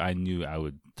 and two, I knew I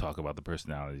would talk about the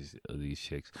personalities of these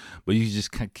chicks, but you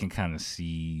just can kind of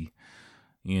see,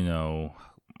 I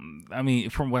mean,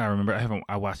 from what I remember,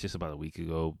 I watched this about a week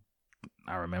ago.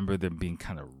 I remember them being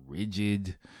kind of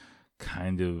rigid,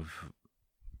 kind of,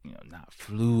 not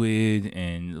fluid,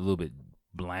 and a little bit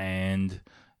bland.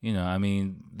 I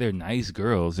mean, they're nice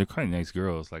girls. They're quite nice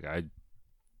girls. Like I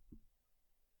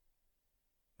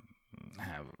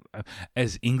have,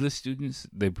 as English students,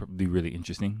 they'd be really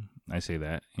interesting. I say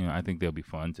that. I think they'll be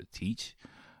fun to teach,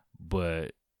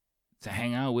 but to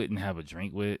hang out with and have a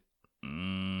drink with, nah,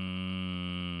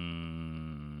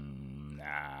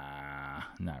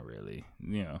 not really.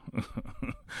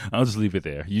 I'll just leave it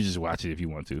there. You just watch it if you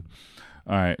want to.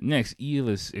 All right, next, eel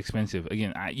is expensive.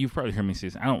 Again, you've probably heard me say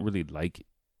this. I don't really like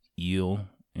eel.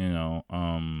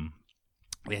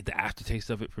 The aftertaste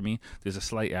of it for me. There's a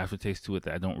slight aftertaste to it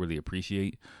that I don't really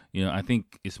appreciate. I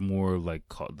think it's more like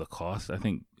the cost. I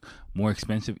think more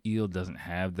expensive eel doesn't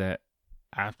have that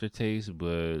aftertaste,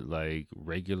 but like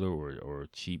regular or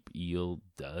cheap eel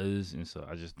does, and so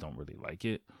I just don't really like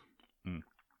it.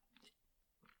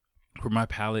 For my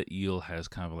palate, eel has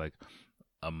kind of like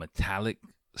a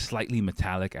slightly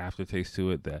metallic aftertaste to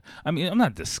it that, I mean, I'm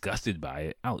not disgusted by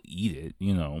it. I'll eat it,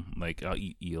 like I'll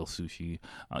eat eel sushi,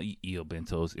 I'll eat eel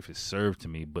bentos if it's served to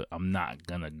me, but I'm not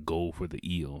gonna go for the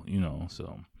eel,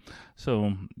 so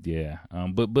yeah.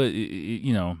 But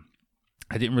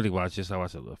I didn't really watch this. I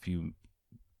watched a few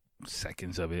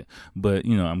seconds of it, but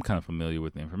I'm kind of familiar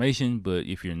with the information. But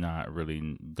if you're don't really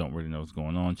know what's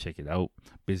going on, check it out.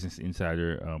 Business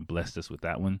Insider blessed us with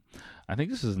that one. I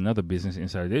think this is another Business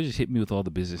Insider. They just hit me with all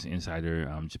the Business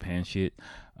Insider Japan shit.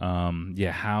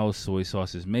 How soy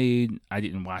sauce is made. I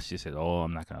didn't watch this at all,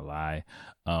 I'm not gonna lie,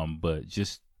 but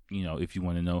just if you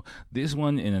want to know this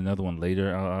one and another one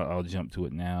later, I'll jump to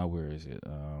it now. Where is it?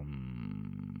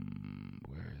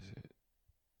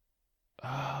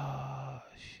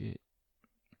 Shit.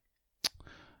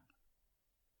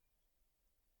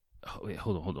 Oh, wait,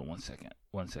 hold on 1 second.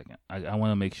 I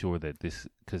want to make sure that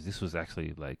because this was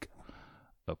actually like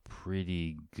a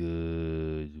pretty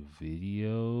good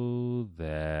video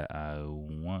that I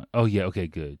want. Oh yeah, okay,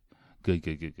 good.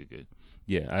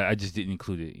 Yeah, I just didn't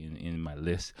include it in my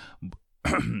list.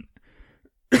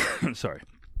 Sorry,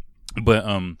 but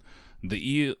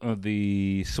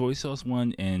the soy sauce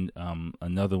one and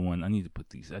another one. I need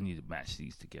to match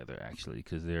these together actually,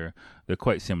 because they're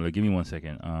quite similar. Give me 1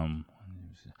 second.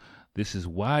 This is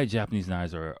why Japanese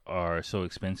knives are so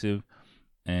expensive,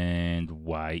 and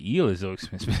why eel is so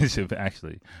expensive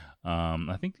actually.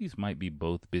 I think these might be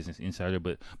both Business Insider,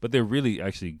 but they're really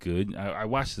actually good. I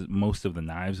watched most of the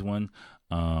knives one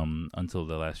until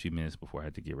the last few minutes before I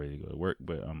had to get ready to go to work.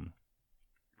 But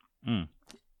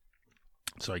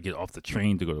so I get off the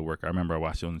train to go to work. I remember I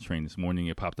watched it on the train this morning.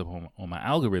 It popped up on my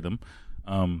algorithm.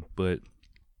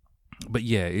 But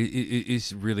yeah,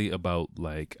 it's really about,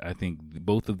 like, I think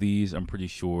both of these, I'm pretty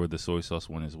sure the soy sauce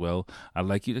one as well. I'd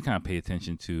like you to kind of pay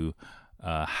attention to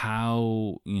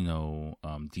how,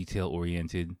 detail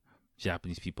oriented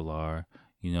Japanese people are,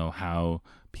 how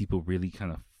people really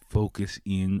kind of focus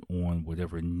in on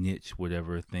whatever niche,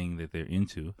 whatever thing that they're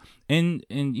into. And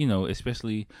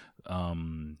especially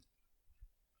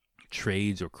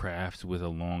trades or crafts with a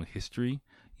long history.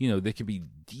 There could be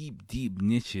deep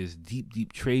niches,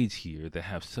 deep trades here that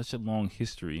have such a long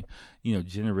history,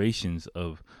 generations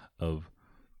of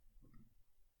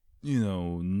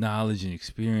knowledge and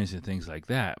experience and things like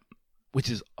that, which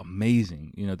is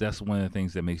amazing. That's one of the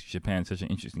things that makes Japan such an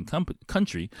interesting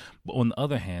country. But on the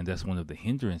other hand, that's one of the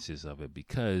hindrances of it,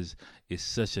 because it's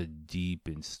such a deep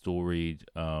and storied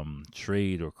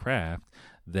trade or craft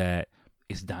that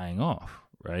it's dying off,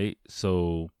 right?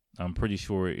 So I'm pretty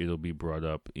sure it'll be brought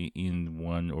up in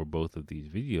one or both of these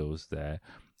videos that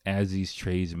as these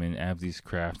tradesmen, as these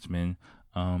craftsmen,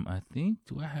 I think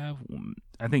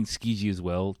Skiji as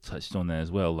well touched on that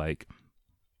as well. Like,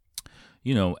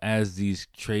 as these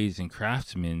trades and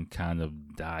craftsmen kind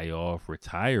of die off,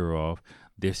 retire off,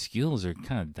 their skills are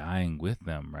kind of dying with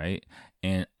them, right?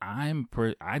 And I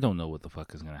don't know what the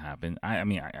fuck is gonna happen. I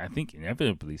mean, I think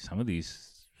inevitably some of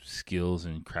these skills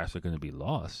and crafts are gonna be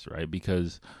lost, right?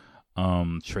 Because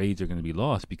trades are gonna be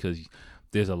lost because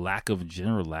there's a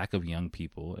general lack of young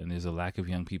people, and there's a lack of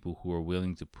young people who are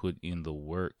willing to put in the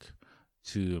work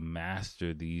to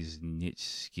master these niche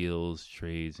skills,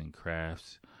 trades, and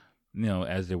crafts,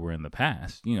 as they were in the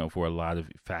past, for a lot of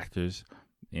factors,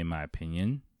 in my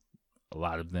opinion. A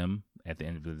lot of them, at the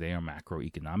end of the day, are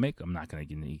macroeconomic. I'm not going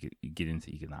to get into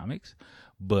economics,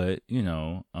 but,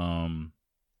 there's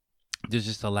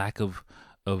just a lack of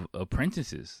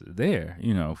apprentices there,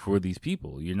 for these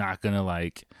people. You're not going to,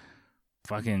 like,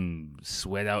 fucking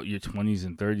sweat out your 20s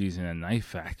and 30s in a knife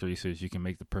factory so that you can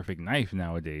make the perfect knife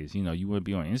nowadays. You wouldn't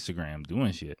be on Instagram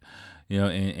doing shit,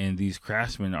 and these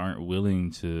craftsmen aren't willing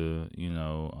to,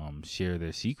 share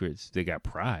their secrets. They got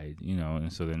pride,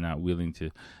 and so they're not willing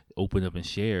to open up and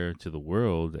share to the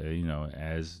world,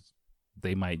 as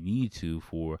they might need to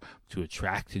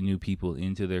attract new people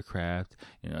into their craft,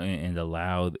 and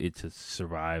allow it to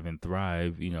survive and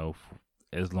thrive,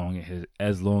 as long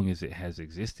as it has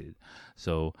existed.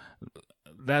 So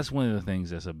that's one of the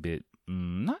things that's a bit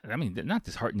not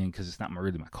disheartening, because it's not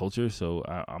really my culture. So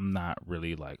I'm not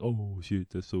really like, oh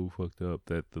shit, that's so fucked up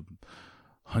that the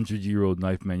 100-year-old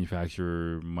knife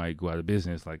manufacturer might go out of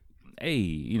business. Like, hey,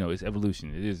 it's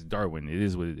evolution. It is Darwin. It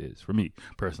is what it is for me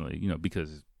personally.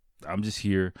 Because I'm just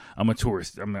here. I'm a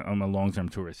tourist. I'm a long-term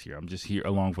tourist here. I'm just here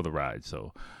along for the ride.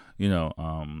 So,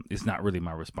 it's not really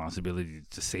my responsibility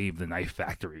to save the knife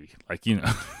factory, like,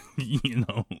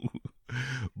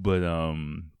 but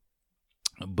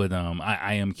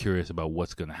I am curious about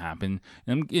what's going to happen,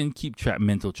 and I'm going to keep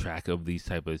mental track of these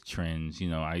type of trends.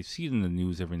 I see it in the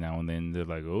news every now and then. They're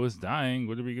like, oh, it's dying.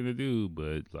 What are we going to do?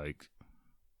 But, like,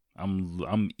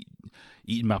 I'm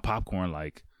eating my popcorn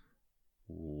like,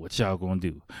 what y'all gonna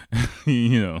do?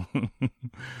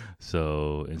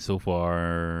 So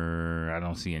far I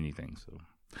don't see anything, so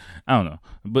I don't know,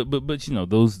 but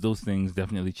those things,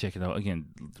 definitely check it out. Again,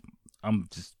 I'm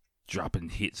just dropping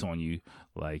hits on you,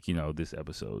 like, this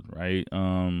episode, right?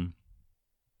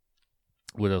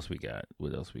 What else we got?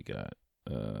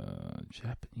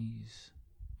 Japanese.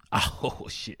 Oh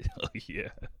shit. Oh yeah,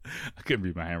 I couldn't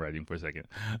read my handwriting for a second.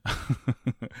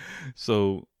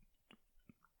 So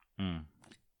a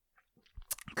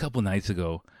couple nights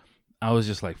ago, I was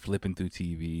just like flipping through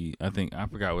TV. I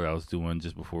forgot what I was doing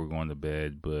just before going to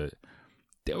bed, but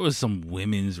there was some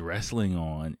women's wrestling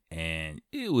on, and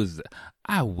it was.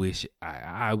 I wish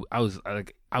I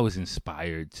was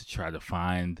inspired to try to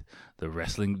find the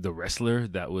wrestler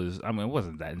that was. I mean, I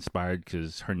wasn't that inspired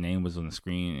because her name was on the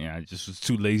screen, and I just was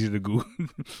too lazy to go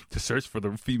to search for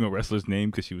the female wrestler's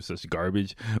name because she was such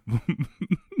garbage.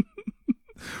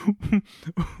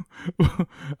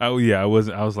 Oh yeah, I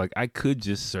was like, I could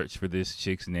just search for this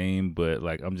chick's name, but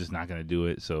like, I'm just not gonna do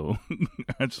it. So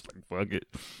I just like, fuck it.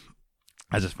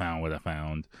 I just found what I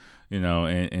found, and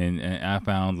I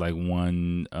found like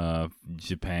one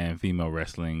Japan female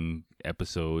wrestling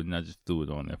episode, and I just threw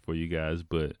it on there for you guys.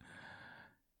 But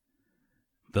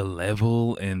the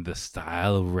level and the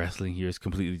style of wrestling here is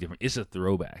completely different. It's a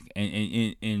throwback,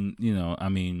 and I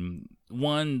mean,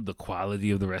 one, the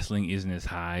quality of the wrestling isn't as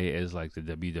high as like the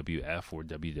WWF or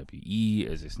WWE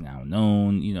as it's now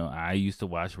known. I used to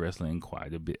watch wrestling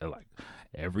quite a bit, like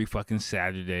every fucking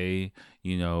Saturday.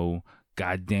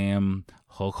 Goddamn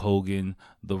Hulk Hogan,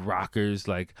 the Rockers.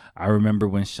 Like, I remember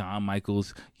when Shawn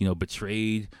Michaels,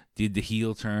 betrayed, did the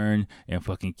heel turn, and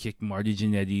fucking kicked Marty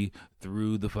Jannetty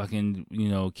through the fucking,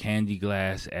 candy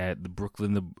glass at the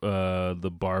Brooklyn,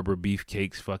 the Barber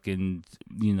Beefcake's fucking,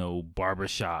 barber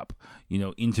shop,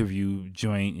 interview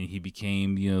joint, and he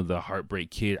became, the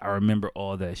Heartbreak Kid. I remember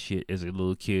all that shit as a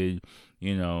little kid,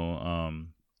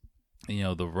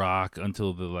 The Rock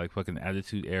until the like fucking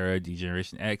Attitude Era,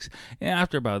 D-Generation X, and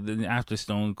after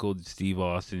Stone Cold Steve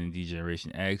Austin and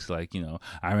D-Generation X, like,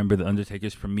 I remember the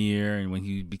Undertaker's premiere and when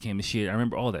he became a shit. I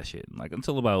remember all that shit, like,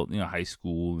 until about high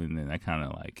school, and then I kind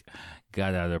of like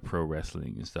got out of pro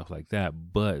wrestling and stuff like that.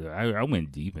 But I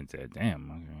went deep into that.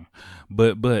 Damn. Okay.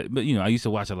 But I used to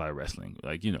watch a lot of wrestling,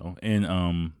 like, and hold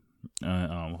on,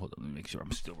 let me make sure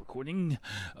I'm still recording.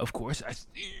 Of course,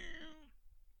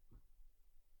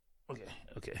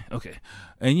 Okay.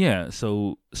 And yeah,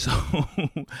 so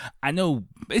I know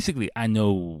wrestling,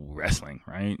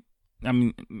 right? I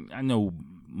mean, I know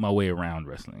my way around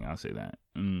wrestling, I'll say that.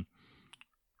 And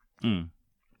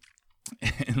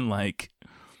like,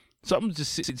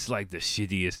 it's like the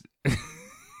shittiest.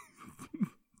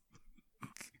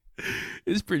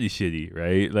 it's pretty shitty,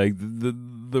 right? Like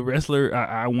the wrestler,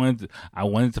 I wanted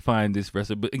to find this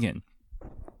wrestler, but again,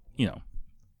 you know,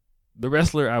 the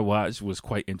wrestler I watched was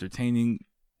quite entertaining,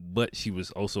 but she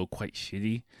was also quite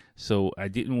shitty. So I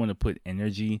didn't want to put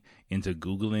energy into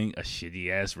Googling a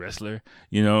shitty ass wrestler,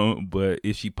 you know. But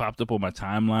if she popped up on my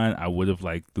timeline, I would have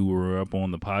like threw her up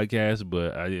on the podcast,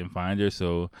 but I didn't find her.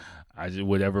 So I just,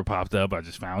 whatever popped up, I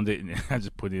just found it and I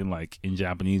just put in like in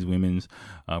Japanese women's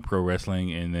pro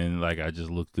wrestling. And then like I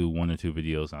just looked through one or two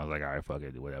videos and I was like, all right, fuck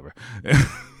it, whatever.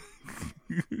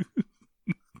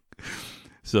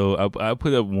 So I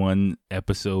put up one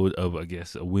episode of, I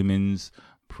guess, a women's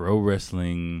pro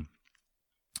wrestling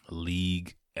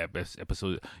league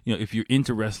episode. You know, if you're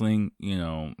into wrestling, you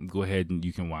know, go ahead and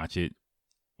you can watch it.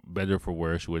 Better for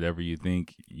worse, whatever you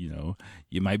think, you know,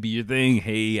 it might be your thing.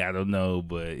 Hey, I don't know,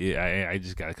 but I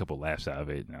just got a couple laughs out of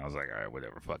it, and I was like, all right,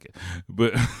 whatever, fuck it.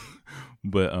 But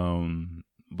but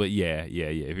yeah.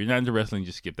 If you're not into wrestling,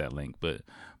 just skip that link. But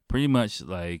pretty much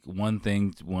like one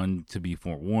to be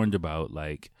forewarned about,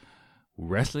 like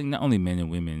wrestling, not only men and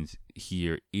women's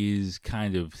here, is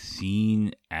kind of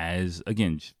seen as,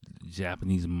 again,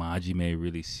 Japanese majime,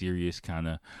 really serious kind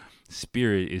of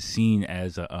spirit is seen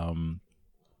as a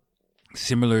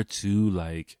similar to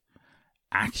like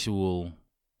actual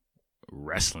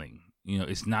wrestling. You know,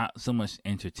 it's not so much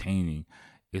entertaining,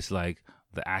 it's like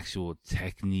the actual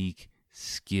technique,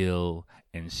 skill,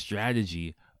 and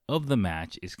strategy of the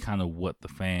match is kind of what the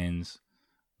fans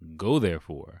go there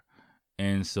for.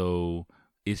 And so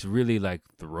it's really like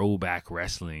throwback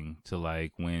wrestling to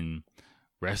like when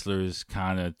wrestlers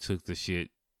kind of took the shit.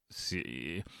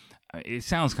 It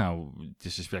sounds kind of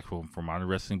disrespectful for modern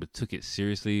wrestling, but took it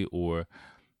seriously, or,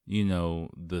 you know,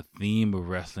 the theme of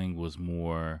wrestling was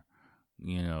more,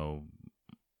 you know,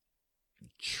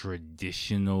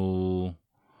 traditional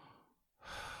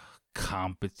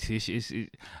competition.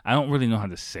 I don't really know how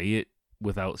to say it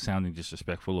without sounding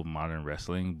disrespectful of modern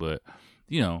wrestling, but,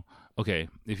 you know, okay,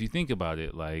 if you think about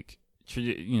it, like,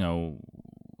 you know,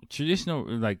 traditional,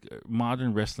 like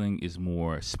modern wrestling is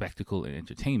more spectacle and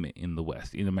entertainment in the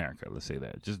West, in America, let's say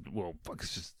that. Just, well, fuck,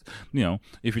 it's just, you know,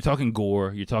 if you're talking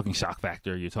gore, you're talking shock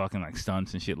factor, you're talking like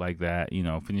stunts and shit like that, you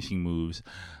know, finishing moves,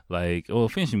 like, well,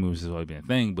 finishing moves has always been a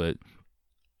thing, but,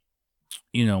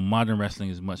 you know, modern wrestling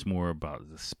is much more about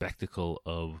the spectacle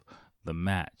of the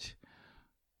match.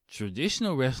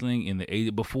 Traditional wrestling in the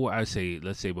 80s, before, let's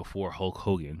say before Hulk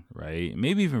Hogan, right?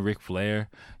 Maybe even Ric Flair,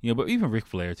 you know, but even Ric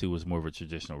Flair too was more of a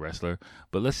traditional wrestler.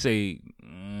 But let's say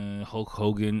Hulk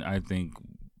Hogan, I think,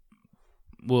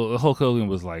 well, Hulk Hogan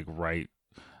was like, right,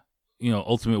 you know,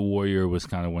 Ultimate Warrior was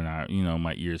kind of when I, you know,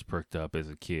 my ears perked up as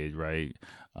a kid, right?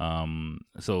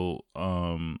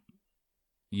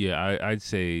 Yeah, I'd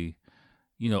say,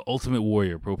 you know, Ultimate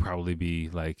Warrior will probably be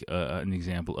like an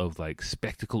example of like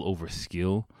spectacle over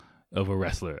skill of a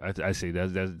wrestler. I say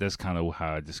that's kind of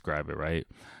how I describe it, right?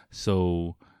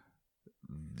 So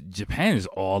Japan is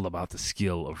all about the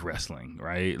skill of wrestling,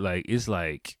 right? Like, it's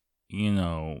like, you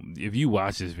know, if you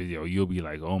watch this video, you'll be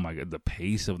like, oh my God, the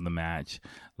pace of the match,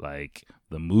 like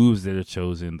the moves that are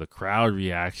chosen, the crowd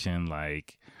reaction,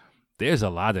 like, there's a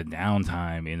lot of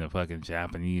downtime in a fucking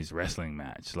Japanese wrestling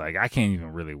match. Like, I can't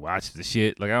even really watch the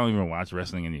shit. Like, I don't even watch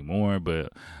wrestling anymore,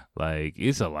 but like,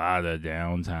 it's a lot of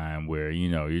downtime where,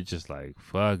 you know, you're just like,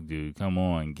 fuck, dude, come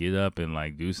on, get up and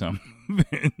like do something.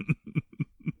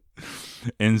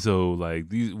 And so like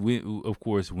these, of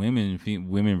course,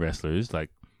 women wrestlers,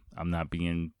 like, I'm not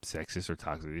being sexist or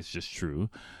toxic, it's just true,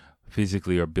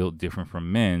 physically are built different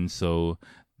from men. So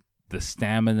the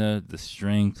stamina, the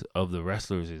strength of the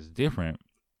wrestlers is different.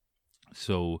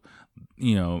 So,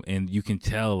 you know, and you can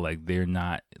tell like they're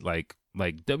not like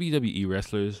WWE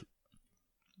wrestlers,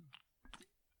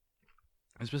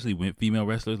 especially female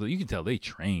wrestlers. Like, you can tell they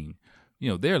train.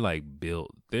 You know, they're like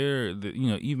built. You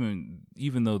know,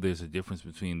 even though there's a difference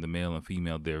between the male and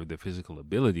female, their physical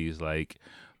abilities, like,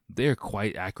 they're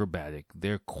quite acrobatic.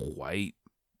 They're quite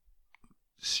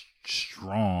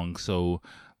strong. So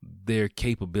their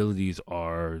capabilities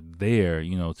are there,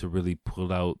 you know, to really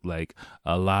pull out like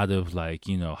a lot of like,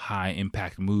 you know, high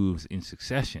impact moves in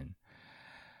succession.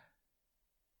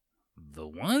 The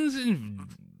ones in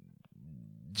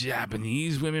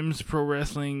Japanese women's pro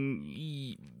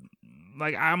wrestling,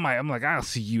 like, I'm like, I'll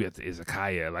see you at the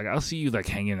izakaya. Like, I'll see you like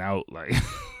hanging out, like,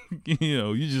 you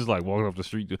know, you just like walking off the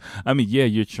street. I mean, yeah,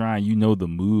 you're trying, you know, the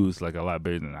moves like a lot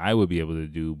better than I would be able to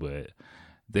do, but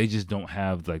they just don't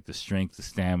have like the strength, the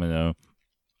stamina,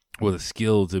 or the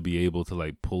skill to be able to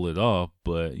like pull it off.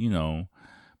 But, you know,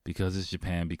 because it's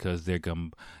Japan, because they're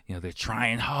you know, they're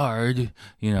trying hard,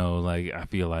 you know, like, I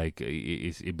feel like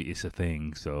it's a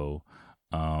thing. So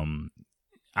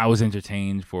I was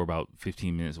entertained for about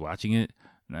 15 minutes watching it.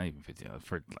 Not even 15,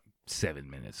 for like 7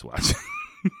 minutes watching.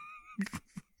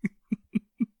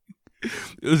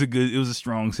 It was a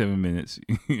strong 7 minutes.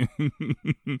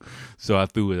 So I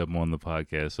threw it up on the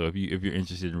podcast. So if you're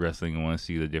interested in wrestling and want to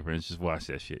see the difference, just watch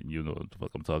that shit and you know what the fuck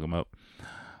I'm talking about.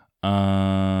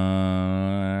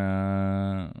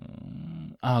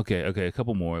 Okay, a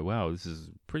couple more. Wow, this is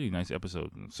a pretty nice episode.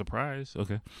 Surprise.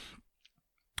 Okay.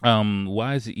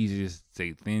 Why is it easy to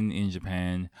stay thin in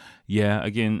Japan? Yeah,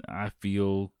 again, I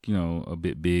feel, a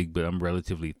bit big, but I'm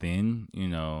relatively thin,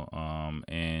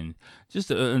 and just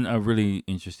a really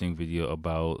interesting video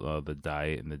about the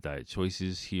diet and the diet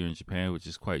choices here in Japan, which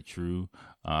is quite true.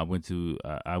 I went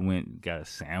got a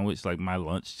sandwich, like my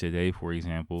lunch today, for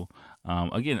example.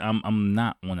 Again, I'm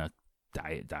not on a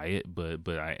diet,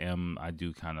 but I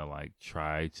do kind of like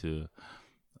try to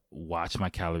watch my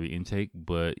calorie intake,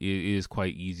 but it is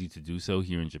quite easy to do so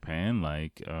here in Japan.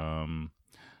 Like, I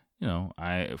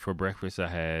for breakfast I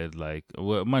had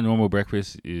my normal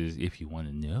breakfast is, if you want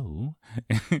to know,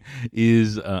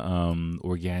 is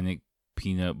organic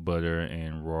peanut butter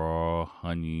and raw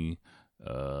honey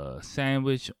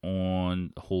sandwich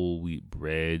on whole wheat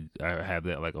bread. I have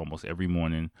that like almost every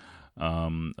morning.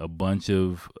 A bunch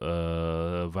of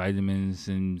vitamins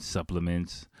and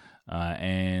supplements.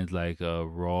 And like a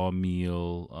raw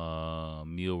meal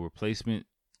replacement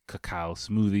cacao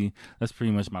smoothie. That's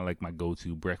pretty much my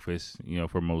go-to breakfast,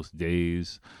 for most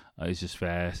days. It's just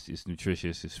fast, it's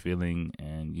nutritious, it's filling,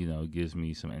 and it gives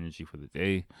me some energy for the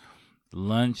day.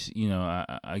 Lunch,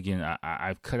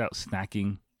 I've cut out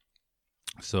snacking,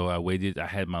 so I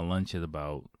had my lunch at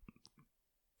about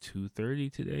 2:30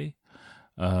 today.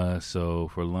 So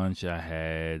for lunch I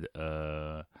had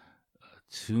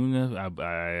tuna.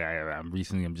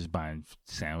 I'm just buying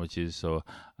sandwiches, so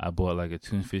I bought like a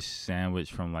tuna fish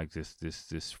sandwich from like this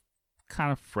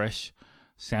kind of fresh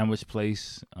sandwich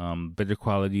place, better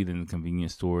quality than the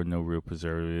convenience store. No real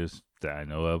preservatives that I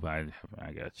know of. I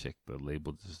gotta check the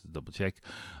label just to double check,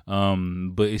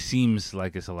 but it seems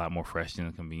like it's a lot more fresh than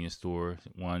the convenience store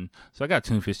one. So I got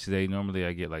tuna fish today. Normally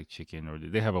I get like chicken, or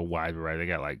they have a wide variety. They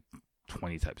got like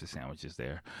 20 types of sandwiches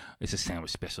there. It's a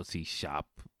sandwich specialty shop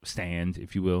stand,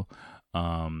 if you will,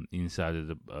 inside of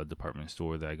the department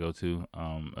store that I go to,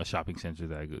 a shopping center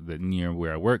that near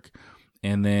where I work.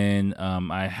 And then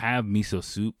I have miso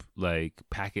soup, like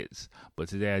packets, but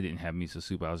today I didn't have miso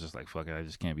soup. I was just like, fuck it, I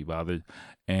just can't be bothered.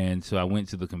 And so I went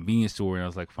to the convenience store and I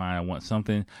was like, fine, I want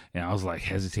something. And I was like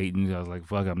hesitating. I was like,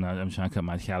 fuck, I'm trying to cut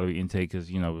my calorie intake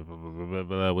because,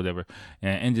 whatever.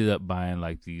 And I ended up buying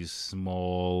like these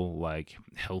small, like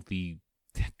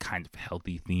kind of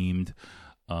healthy themed,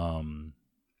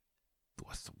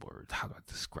 what's the word? How do I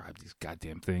describe these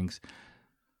goddamn things?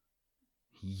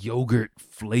 Yogurt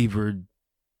flavored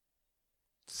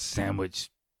sandwich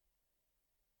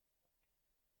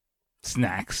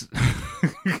snacks.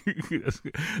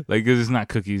 Like, it's not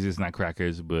cookies, it's not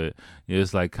crackers, but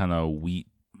it's like kind of wheat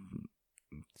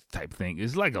type thing.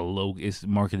 It's like it's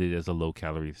marketed as a low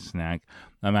calorie snack.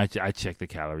 I check the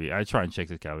calorie. I try and check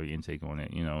the calorie intake on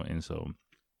it, and so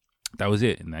that was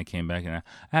it. And I came back and I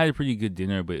had a pretty good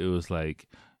dinner, but it was like,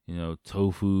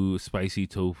 tofu, spicy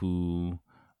tofu,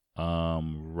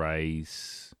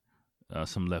 rice,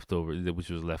 some leftovers, which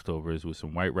was leftovers with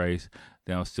some white rice.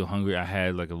 Then I was still hungry. I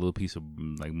had like a little piece of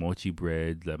like mochi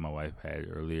bread that my wife had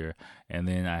earlier, and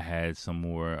then I had some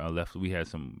more left. We had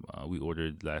some we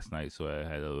ordered last night, so I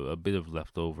had a bit of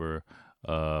leftover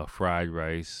fried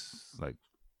rice. Like,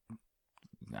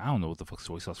 I don't know what the fuck,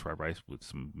 soy sauce fried rice with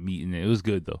some meat in it. It was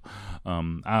good though.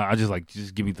 I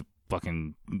just give me the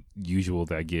fucking usual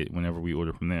that I get whenever we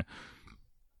order from there.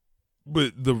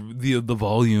 But the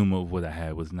volume of what I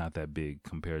had was not that big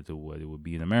compared to what it would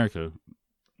be in America.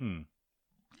 And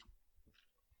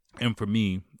for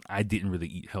me, I didn't really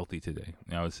eat healthy today.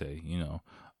 I would say,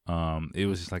 it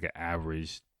was just like an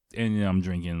average. And I'm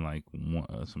drinking like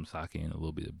some sake and a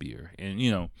little bit of beer.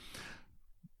 And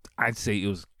I'd say it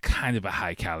was kind of a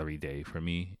high calorie day for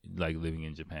me, like living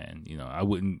in Japan. I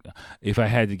wouldn't, if I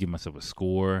had to give myself a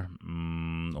score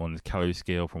on the calorie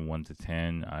scale from 1 to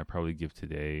 10, I'd probably give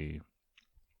today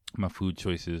my food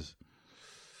choices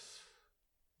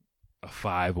a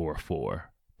 5 or a 4,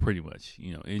 pretty much.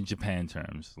 In Japan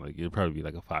terms, like it'd probably be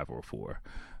like a 5 or a 4.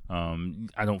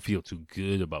 I don't feel too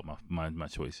good about my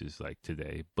choices like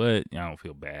today, but I don't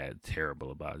feel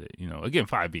terrible about it. Again,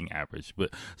 5 being average,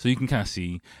 but so you can kind of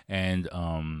see, and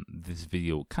this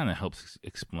video kind of helps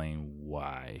explain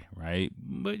why, right?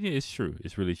 But yeah, it's true.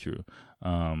 It's really true.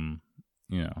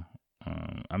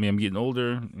 I mean, I'm getting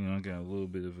older, I got a little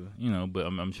bit of but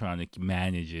I'm trying to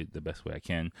manage it the best way I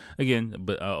can. Again,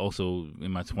 but also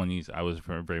in my 20s, I was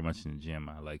very much in the gym.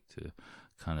 I like to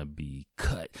kind of be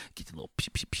cut, get the little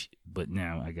psh. But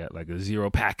now I got like a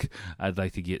 0-pack. I'd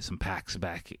like to get some packs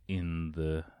back in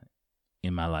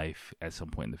my life at some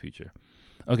point in the future.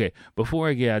 Okay, before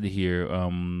I get out of here,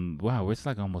 wow, it's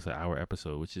like almost an hour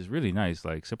episode, which is really nice.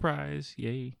 Like, surprise,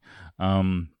 yay.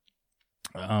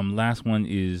 Last one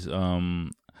is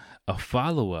a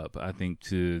follow up, I think,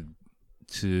 to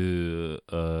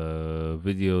a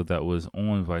video that was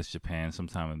on Vice Japan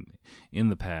sometime in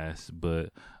the past,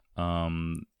 but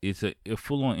it's a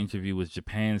full on interview with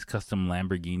Japan's custom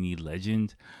Lamborghini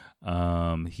legend.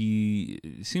 He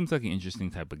seems like an interesting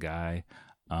type of guy.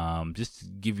 Just to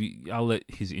give you, I'll let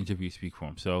his interview speak for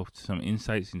himself. Some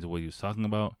insights into what he was talking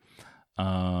about.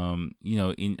 I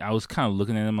was kind of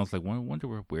looking at him. I was like, wonder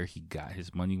where he got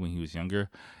his money when he was younger.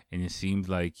 And it seemed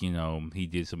like, he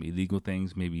did some illegal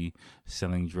things, maybe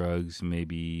selling drugs,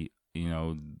 maybe,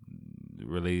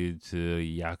 related to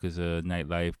Yakuza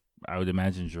nightlife. I would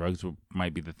imagine drugs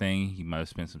might be the thing. He might have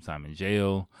spent some time in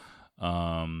jail.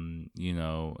 And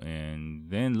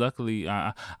then luckily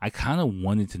I kind of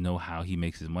wanted to know how he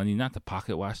makes his money, not to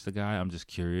pocket watch the guy. I'm just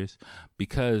curious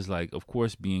because, like, of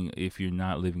course, if you're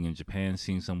not living in Japan,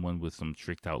 seeing someone with some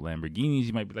tricked out Lamborghinis,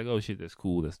 you might be like, oh shit, that's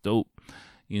cool, that's dope,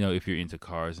 if you're into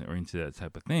cars or into that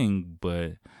type of thing.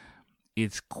 But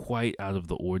it's quite out of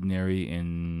the ordinary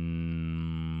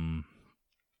and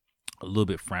a little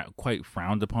bit quite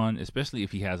frowned upon, especially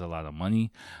if he has a lot of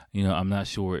money. I'm not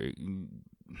sure.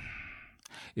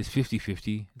 It's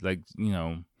 50-50. Like,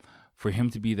 for him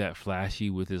to be that flashy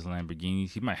with his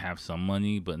Lamborghinis, he might have some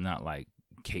money, but not like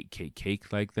cake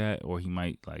like that. Or he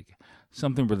might like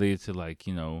something related to, like,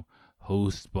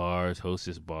 hostess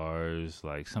bars,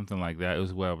 like something like that. It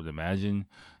was what I would imagine,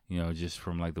 just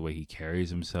from like the way he carries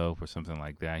himself or something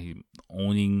like that. He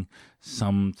owning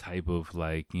some type of,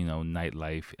 like,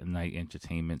 nightlife and night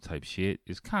entertainment type shit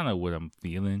is kind of what I'm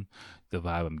feeling, the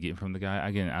vibe I'm getting from the guy.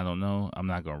 Again, I don't know. I'm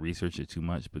not going to research it too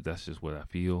much, but that's just what I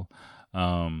feel.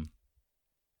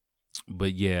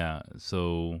 But yeah,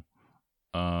 so,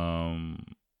 I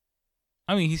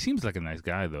mean, he seems like a nice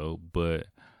guy though, but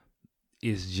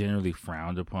it's generally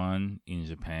frowned upon in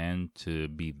Japan to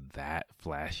be that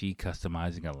flashy,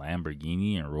 customizing a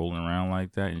Lamborghini and rolling around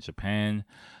like that. In Japan,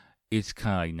 it's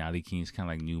kind of like Nali King, it's kind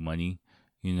of like new money,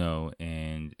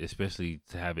 and especially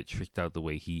to have it tricked out the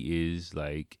way he is,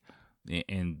 like,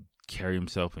 and carry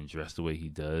himself and dress the way he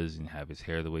does and have his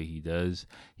hair the way he does,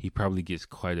 he probably gets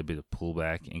quite a bit of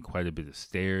pullback and quite a bit of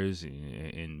stares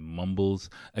and mumbles.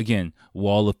 Again,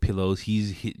 wall of pillows.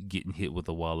 He's getting hit with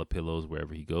a wall of pillows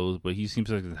wherever he goes, but he seems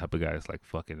like the type of guy that's like,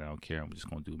 fuck it, I don't care, I'm just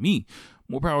going to do me.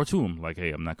 More power to him. Like,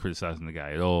 hey, I'm not criticizing the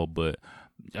guy at all, but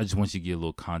I just want you to get a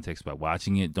little context by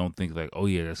watching it. Don't think like, oh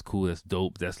yeah, that's cool, that's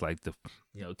dope, that's like the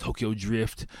Tokyo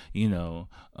Drift,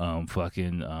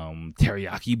 fucking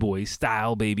Teriyaki Boy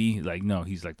style, baby. Like, no,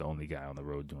 he's like the only guy on the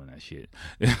road doing that shit.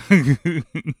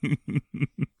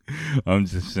 I'm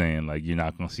just saying, like, you're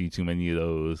not gonna see too many of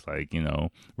those, like,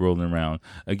 rolling around.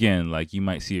 Again, like, you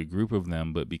might see a group of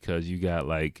them, but because you got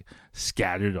like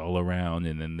scattered all around,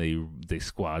 and then they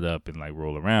squad up and like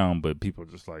roll around, but people are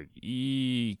just like,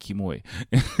 kimoe.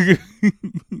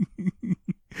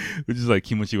 Which is like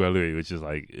kimochi warui, which is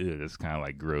like, that's kind of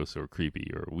like gross or creepy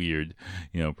or weird,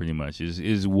 pretty much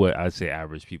is what I'd say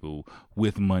average people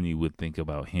with money would think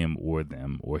about him or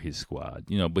them or his squad,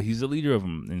 but he's the leader of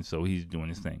them, and so he's doing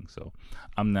his thing. So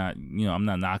I'm not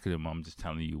knocking him. I'm just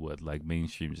telling you what, like,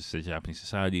 mainstream just said Japanese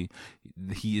society,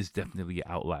 he is definitely an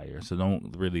outlier. So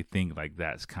don't really think like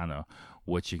that's kind of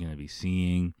what you're going to be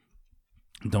seeing.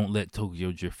 Don't let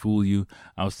Tokyo Drift fool you.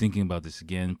 I was thinking about this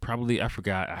again. Probably, I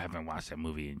forgot. I haven't watched that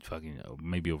movie in fucking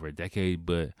maybe over a decade,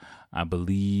 but I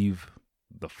believe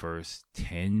the first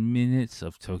 10 minutes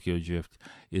of Tokyo Drift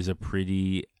is a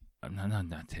pretty,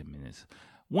 not 10 minutes.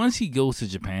 Once he goes to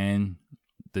Japan,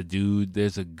 the dude,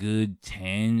 there's a good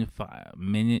 15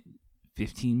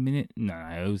 minute. No,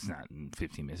 it was not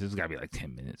 15 minutes. It's got to be like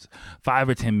 10 minutes. 5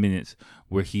 or 10 minutes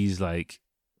where he's like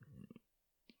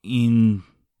in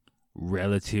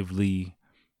relatively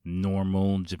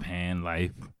normal Japan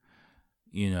life,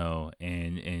 and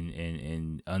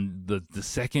the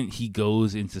second he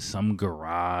goes into some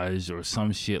garage or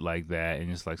some shit like that, and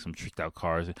it's like some tricked out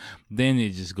cars, then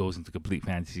it just goes into complete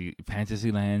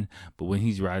fantasy land. But when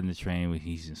he's riding the train, when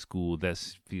he's in school, that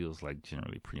feels like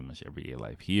generally pretty much everyday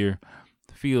life here.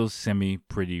 It feels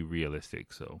pretty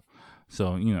realistic. So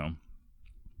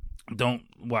don't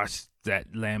watch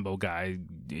that Lambo guy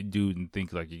dude and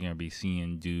think like you're gonna be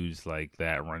seeing dudes like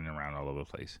that running around all over the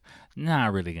place.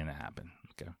 Not really gonna happen.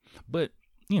 Okay, but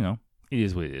you know, it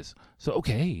is what it is. So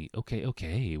okay.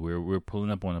 We're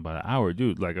pulling up on about an hour,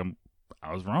 dude. Like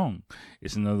I was wrong.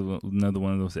 It's another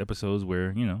one of those episodes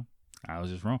where I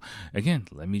was just wrong. Again,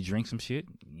 let me drink some shit.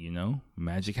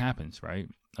 Magic happens, right?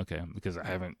 Okay, because I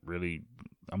haven't really.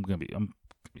 I'm gonna be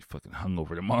fucking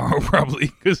hungover tomorrow probably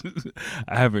because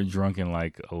I haven't drunk in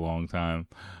like a long time.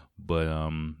 But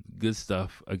good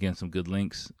stuff. Again, some good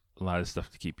links. A lot of stuff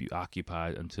to keep you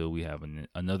occupied until we have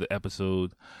another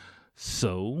episode.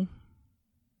 So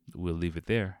we'll leave it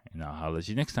there, and I'll holler at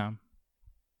you next time.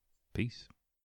 Peace.